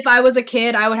if I was a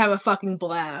kid, I would have a fucking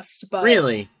blast. But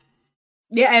really?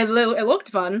 Yeah, it looked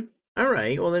fun.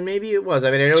 Alright, well then maybe it was.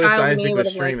 I mean, I noticed Isaac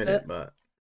was streaming it, but...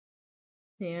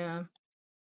 Yeah.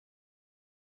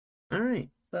 Alright.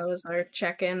 So that was our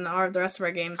check-in. The rest of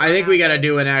our games. I think we gotta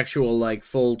do an actual, like,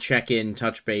 full check-in,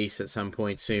 touch base at some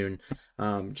point soon.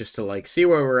 Just to, like, see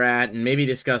where we're at and maybe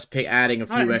discuss adding a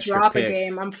few extra drop picks. A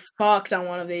game. I'm fucked on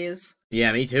one of these.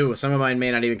 Yeah, me too. Some of mine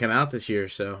may not even come out this year,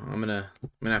 so I'm gonna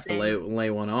have to lay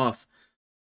one off.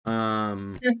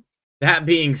 That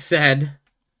being said,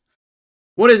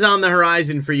 what is on the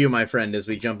horizon for you, my friend, as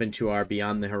we jump into our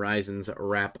Beyond the Horizons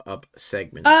wrap-up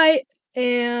segment?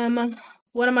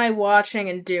 What am I watching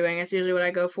and doing? That's usually what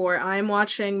I go for. I'm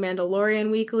watching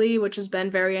Mandalorian weekly, which has been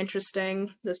very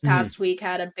interesting. This past week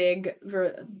had a big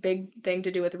thing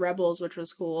to do with Rebels, which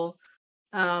was cool.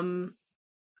 I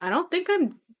don't think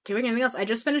I'm doing anything else. I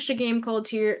just finished a game called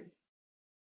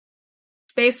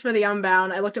Space for the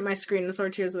Unbound. I looked at my screen and saw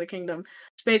Tears of the Kingdom.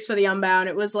 Space for the Unbound.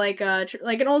 It was like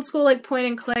an old school like point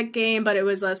and click game, but it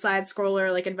was a side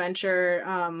scroller like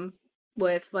adventure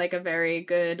with like a very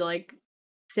good like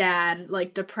sad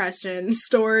like depression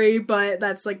story, but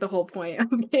that's like the whole point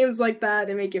of games like that.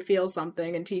 They make you feel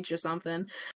something and teach you something.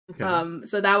 Okay.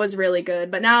 So that was really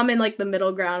good, but now I'm in like the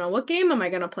middle ground on what game am I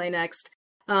gonna play next.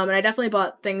 And I definitely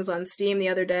bought things on Steam the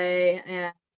other day,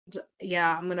 and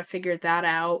yeah, I'm gonna figure that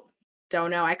out.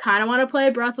 Don't know. I kind of want to play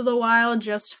Breath of the Wild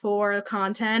just for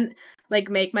content, like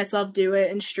make myself do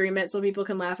it and stream it so people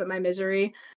can laugh at my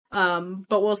misery. But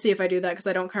we'll see if I do that because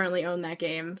I don't currently own that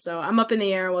game. So I'm up in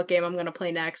the air what game I'm going to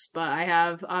play next, but I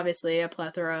have obviously a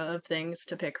plethora of things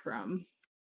to pick from.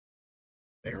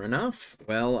 Fair enough.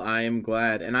 Well, I am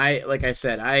glad. And like I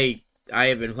said, I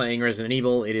have been playing Resident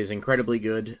Evil. It is incredibly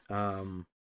good. Can't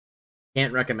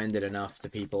recommend it enough to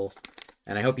people.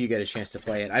 And I hope you get a chance to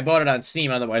play it. I bought it on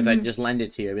Steam, otherwise I'd just lend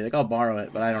it to you. I'd be like, I'll borrow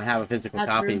it, but I don't have a physical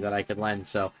copy that I could lend.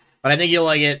 So, but I think you'll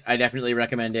like it. I definitely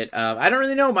recommend it. I don't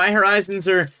really know. My horizons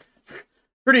are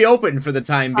pretty open for the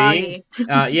time being.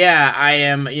 Yeah, I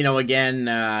am, again,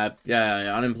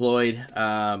 unemployed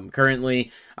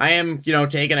currently. I am,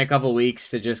 taking a couple weeks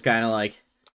to just kind of like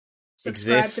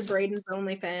Subscribe to exists. Braden's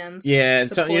OnlyFans. Yeah,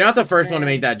 so you're Support not the this first one to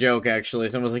man. make that joke, actually.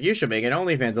 Someone was like, you should make an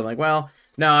OnlyFans. I'm like, well,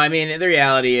 no, I mean, the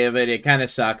reality of it kind of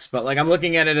sucks. But, like, I'm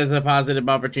looking at it as a positive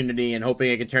opportunity and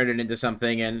hoping I can turn it into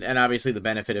something. And obviously the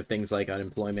benefit of things like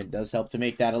unemployment does help to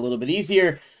make that a little bit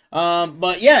easier.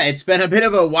 But yeah, it's been a bit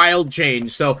of a wild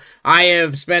change. So I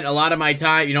have spent a lot of my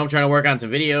time, I'm trying to work on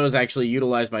some videos, actually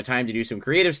utilize my time to do some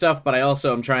creative stuff. But I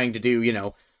also am trying to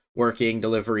do, working,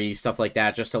 delivery, stuff like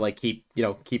that, just to, like, keep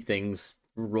things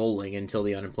rolling until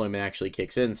the unemployment actually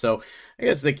kicks in. So I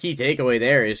guess the key takeaway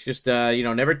there is just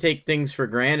never take things for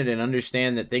granted and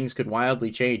understand that things could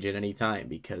wildly change at any time,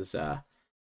 because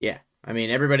yeah, I mean,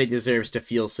 everybody deserves to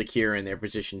feel secure in their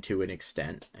position to an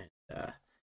extent. And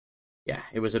yeah,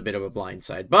 it was a bit of a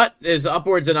blindside, but there's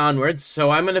upwards and onwards. So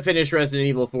I'm going to finish Resident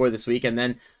Evil 4 this week, and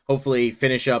then hopefully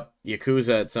finish up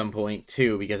Yakuza at some point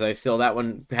too, because that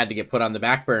one had to get put on the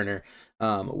back burner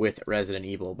with Resident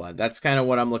Evil. But that's kind of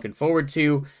what I'm looking forward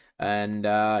to. And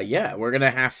yeah, we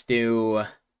got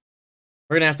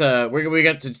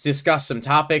to discuss some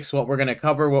topics, what we're going to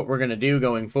cover, what we're going to do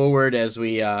going forward as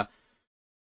we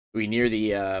near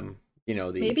the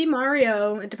maybe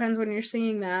Mario. It depends when you're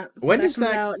seeing that. When that does comes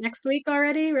that out next week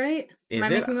already, right? Is Am I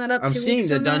it? making that up? I'm 2 seeing weeks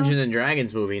the from now? Dungeons and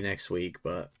Dragons movie next week,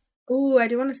 but Ooh, I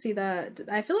do want to see that.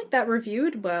 I feel like that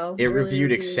reviewed well. it Early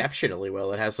reviewed reviews. exceptionally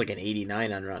well. It has like an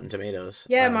 89 on Rotten Tomatoes.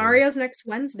 Yeah, Mario's next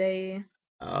Wednesday.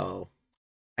 Oh,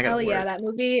 I gotta Hell yeah, work. that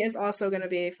movie is also gonna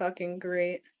be fucking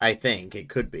great. I think it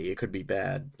could be. It could be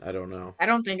bad. I don't know. I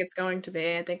don't think it's going to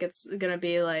be. I think it's gonna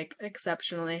be like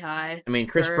exceptionally high. I mean,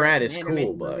 Chris for Pratt an is cool,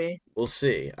 animated but movie. we'll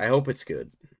see. I hope it's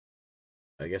good.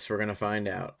 I guess we're gonna find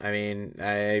out. I mean,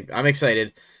 I'm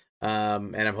excited,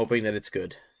 and I'm hoping that it's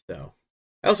good. So,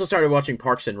 I also started watching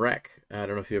Parks and Rec. I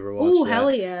don't know if you ever watched Ooh, that.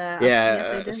 hell yeah. Yeah, Yes,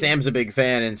 I did. Sam's a big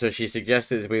fan, and so she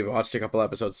suggested we watched a couple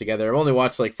episodes together. I've only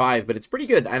watched like 5, but it's pretty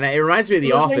good, and it reminds me of The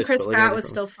It was Office. when Chris but like in a Pratt was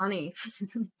different still funny.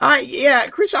 yeah,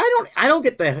 Chris. I don't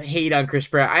get the hate on Chris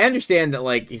Pratt. I understand that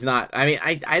like he's not. I mean,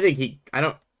 I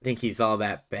don't think he's all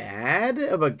that bad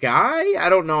of a guy. I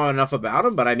don't know enough about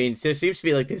him, but I mean, there seems to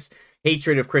be like this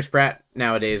hatred of Chris Pratt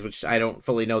nowadays, which I don't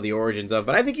fully know the origins of.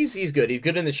 But I think he's good. He's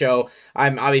good in the show.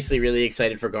 I'm obviously really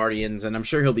excited for Guardians, and I'm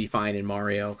sure he'll be fine in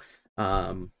Mario.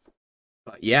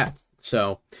 But yeah,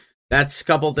 so that's a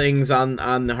couple things on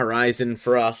the horizon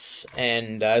for us.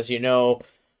 And as you know,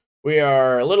 we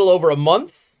are a little over a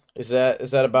month. Is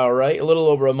that about right? A little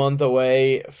over a month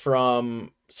away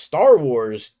from Star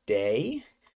Wars Day,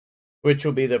 which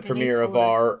will be the premiere of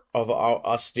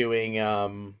us doing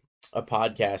a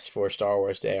podcast for Star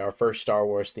Wars Day, our first Star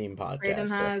Wars theme podcast. Raven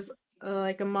has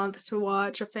like a month to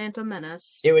watch a Phantom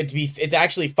Menace. It's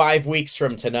actually 5 weeks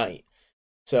from tonight.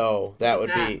 So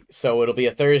it'll be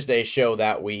a Thursday show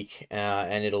that week,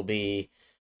 and it'll be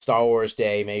Star Wars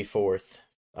Day, May 4th.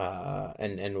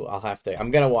 And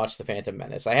I'm gonna watch the Phantom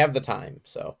Menace. I have the time,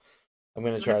 so I'm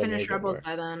gonna try to finish make Rebels it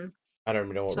by then. I don't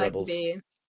even know what So Rebels. I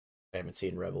haven't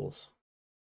seen Rebels.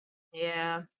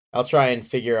 Yeah. I'll try and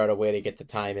figure out a way to get the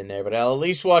time in there, but I'll at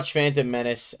least watch Phantom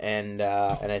Menace, and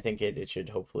I think it should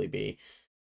hopefully be.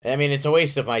 I mean, it's a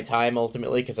waste of my time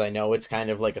ultimately because I know it's kind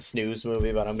of like a snooze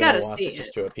movie, but I'm gonna watch it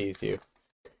just to appease you.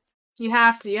 You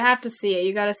have to see it.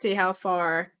 You got to see how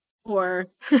far or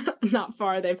not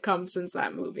far they've come since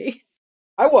that movie.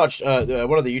 I watched one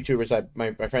of the YouTubers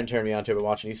my friend turned me on to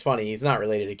watching. He's funny. He's not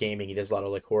related to gaming. He does a lot of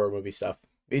like horror movie stuff.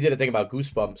 He did a thing about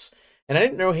Goosebumps, and I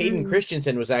didn't know Hayden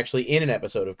Christensen was actually in an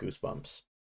episode of Goosebumps.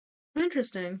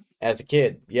 Interesting. As a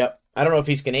kid, yep. I don't know if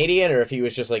he's Canadian or if he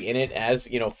was just like in it as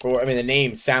the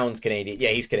name sounds Canadian. Yeah,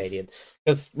 he's Canadian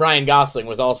because Ryan Gosling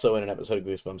was also in an episode of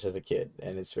Goosebumps as a kid,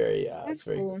 and it's very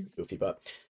cool. goofy. But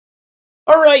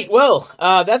all right, well,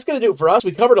 that's gonna do it for us.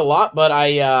 We covered a lot, but I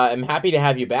am happy to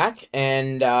have you back,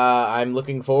 and I'm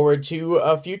looking forward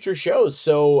to future shows.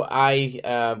 So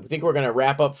I think we're gonna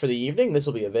wrap up for the evening. This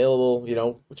will be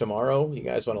available, tomorrow. You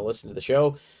guys want to listen to the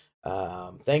show?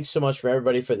 Thanks so much for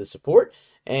everybody for the support,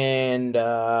 and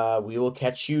we will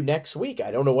catch you next week. I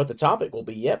don't know what the topic will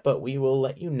be yet, but we will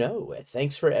let you know.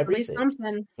 Thanks for everything.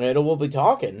 Something. We'll be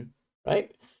talking,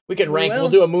 right? We can rank. We'll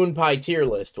do a Moon Pie tier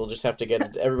list. We'll just have to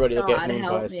get everybody to get Moon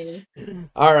Pies.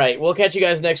 All right, we'll catch you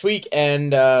guys next week,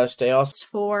 and stay awesome.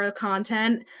 For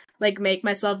content, like make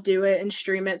myself do it and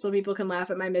stream it so people can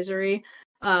laugh at my misery.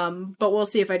 But we'll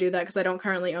see if I do that because I don't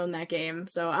currently own that game.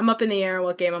 So I'm up in the air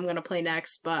what game I'm going to play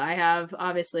next, but I have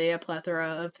obviously a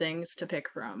plethora of things to pick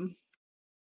from.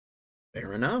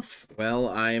 Fair enough. Well,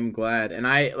 I am glad. And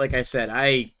like I said,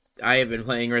 I have been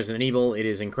playing Resident Evil. It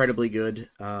is incredibly good.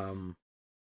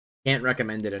 Can't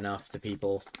recommend it enough to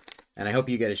people. and I hope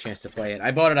you get a chance to play it.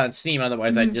 I bought it on Steam,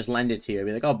 otherwise I'd Mhm. just lend it to you. I'd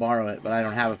be like, I'll borrow it, but I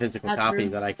don't have a physical That's copy true.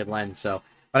 that I could lend. So,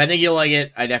 but I think you'll like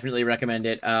it. I definitely recommend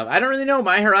it. I don't really know.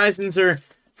 My horizons are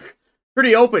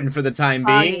pretty open for the time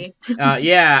being.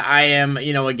 Yeah, I am,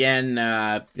 again,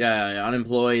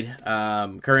 unemployed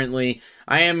currently.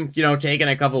 I am, taking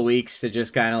a couple weeks to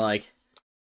just kind of like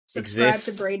Subscribe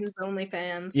exist. to Braden's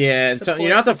OnlyFans. Yeah, so you're Support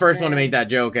not the this first one to man. make that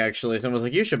joke, actually. Someone was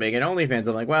like, you should make an OnlyFans.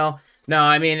 I'm like, well, no,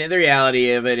 I mean, the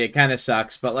reality of it kind of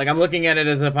sucks. But, like, I'm looking at it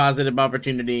as a positive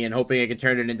opportunity and hoping I can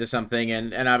turn it into something.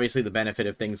 And obviously the benefit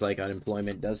of things like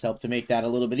unemployment does help to make that a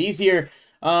little bit easier.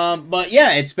 But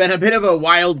yeah, it's been a bit of a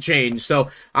wild change. So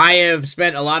I have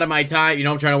spent a lot of my time,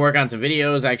 I'm trying to work on some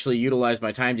videos, actually utilize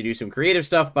my time to do some creative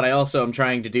stuff. But I also am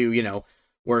trying to do,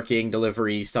 working,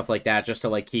 delivery, stuff like that, just to,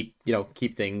 like, keep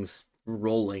things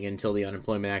rolling until the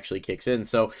unemployment actually kicks in.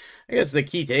 So I guess the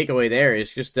key takeaway there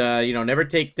is just never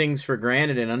take things for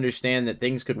granted and understand that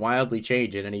things could wildly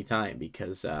change at any time,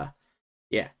 because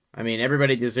yeah, I mean,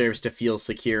 everybody deserves to feel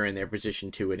secure in their position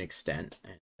to an extent.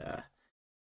 And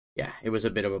yeah, it was a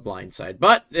bit of a blindside,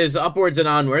 but there's upwards and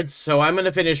onwards. So I'm going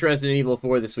to finish Resident Evil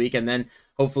 4 this week, and then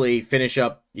hopefully finish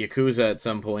up Yakuza at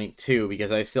some point too,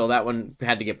 because that one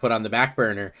had to get put on the back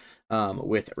burner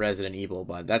with Resident Evil.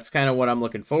 But that's kind of what I'm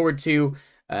looking forward to.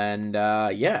 And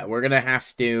yeah, we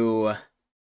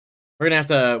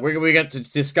got to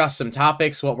discuss some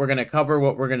topics, what we're going to cover,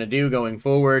 what we're going to do going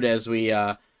forward as we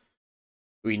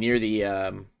near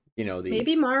the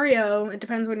Maybe Mario. It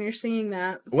depends when you're seeing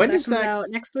that. When that does comes that out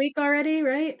next week already,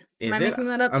 right? Is Am I it? making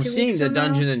that up? I'm 2 seeing weeks the from now?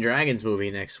 Dungeons and Dragons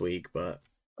movie next week, but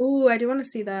Ooh, I do want to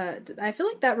see that. I feel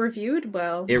like that reviewed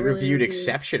well. it Really reviewed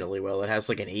exceptionally well. It has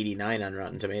like an 89 on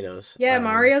Rotten Tomatoes. Yeah,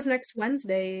 Mario's next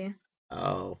Wednesday.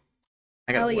 Oh,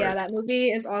 I gotta Hell yeah, work. that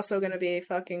movie is also gonna be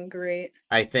fucking great.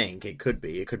 I think it could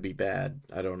be. It could be bad.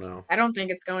 I don't know. I don't think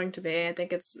it's going to be. I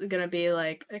think it's gonna be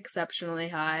like exceptionally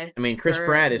high. I mean, Chris for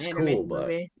Pratt an is cool, animated but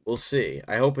movie. we'll see.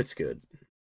 I hope it's good.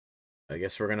 I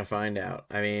guess we're gonna find out.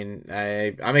 I mean,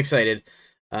 I'm excited,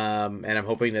 and I'm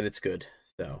hoping that it's good.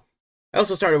 So, I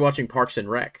also started watching Parks and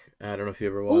Rec. I don't know if you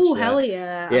ever watched Ooh, that. hell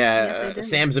yeah. Yeah, Yes, I did.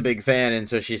 Sam's a big fan, and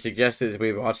so she suggested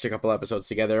we watched a couple episodes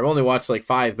together. I've only watched like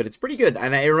 5, but it's pretty good,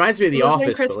 and it reminds me of The It was Office.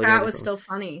 when Chris but, like, in a Pratt was different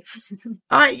still funny.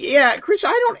 yeah, Chris.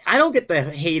 I don't get the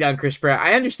hate on Chris Pratt.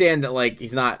 I understand that, like,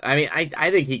 he's not. I mean, I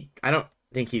don't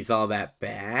think he's all that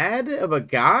bad of a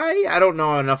guy. I don't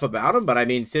know enough about him, but I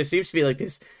mean, there seems to be like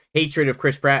this hatred of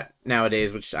Chris Pratt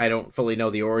nowadays, which I don't fully know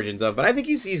the origins of. But I think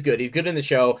he's good. He's good in the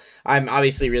show. I'm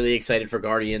obviously really excited for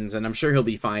Guardians, and I'm sure he'll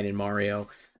be fine in Mario.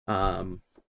 But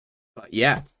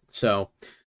yeah, so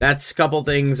that's a couple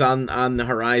things on the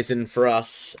horizon for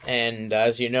us. And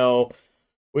as you know,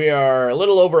 we are a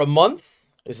little over a month.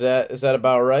 Is that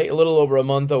about right? A little over a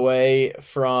month away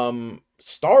from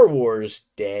Star Wars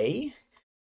Day,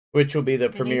 which will be the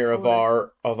premiere of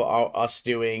us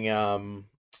doing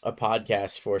a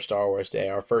podcast for Star Wars Day,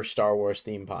 our first Star Wars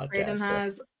theme podcast. Raven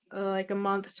has like a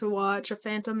month to watch A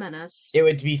Phantom Menace.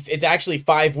 It's actually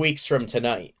 5 weeks from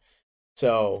tonight.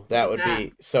 So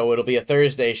it'll be a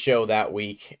Thursday show that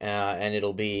week, and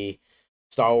it'll be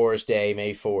Star Wars Day,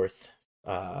 May 4th.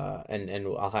 And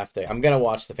I'm gonna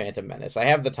watch The Phantom Menace. I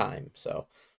have the time, so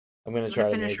I'm gonna try to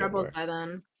finish make Rebels it by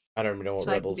then. I don't even know what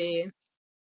So Rebels. I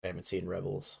haven't seen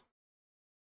Rebels.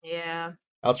 Yeah.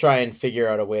 I'll try and figure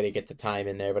out a way to get the time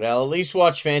in there, but I'll at least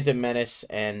watch Phantom Menace,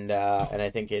 and I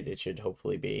think it should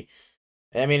hopefully be.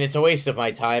 I mean, it's a waste of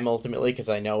my time ultimately, because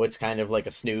I know it's kind of like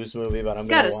a snooze movie, but I'm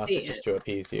gonna watch it just to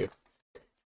appease you.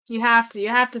 You have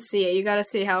to see it. You got to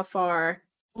see how far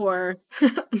or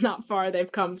not far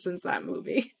they've come since that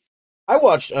movie. I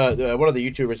watched one of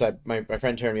the YouTubers my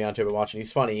friend turned me on to watching.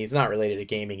 He's funny. He's not related to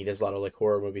gaming. He does a lot of like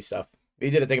horror movie stuff.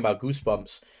 He did a thing about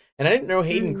Goosebumps, and I didn't know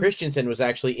Hayden Christensen was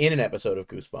actually in an episode of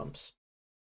Goosebumps.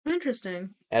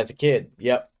 Interesting. As a kid,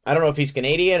 yep. I don't know if he's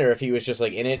Canadian or if he was just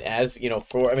like in it as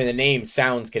the name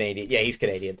sounds Canadian. Yeah, he's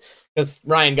Canadian, because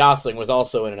Ryan Gosling was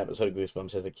also in an episode of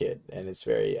Goosebumps as a kid, and it's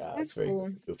very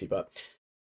cool. goofy. But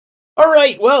all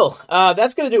right, well,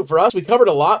 that's gonna do it for us. We covered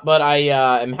a lot, but I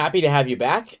am happy to have you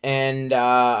back, and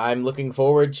I'm looking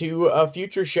forward to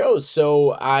future shows.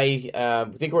 So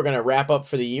I think we're gonna wrap up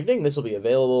for the evening. This will be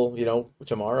available,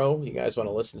 tomorrow. You guys want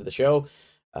to listen to the show?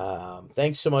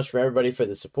 Thanks so much for everybody for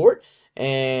the support,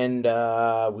 and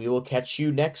we will catch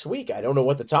you next week. I don't know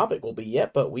what the topic will be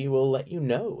yet, but we will let you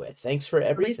know. Thanks for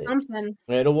everything. Something.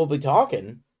 We'll be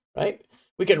talking, right?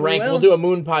 We can rank. We'll do a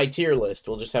moon pie tier list.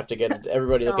 We'll just have to get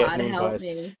everybody to get moon pies.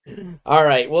 All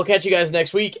right, we'll catch you guys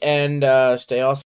next week, and stay awesome.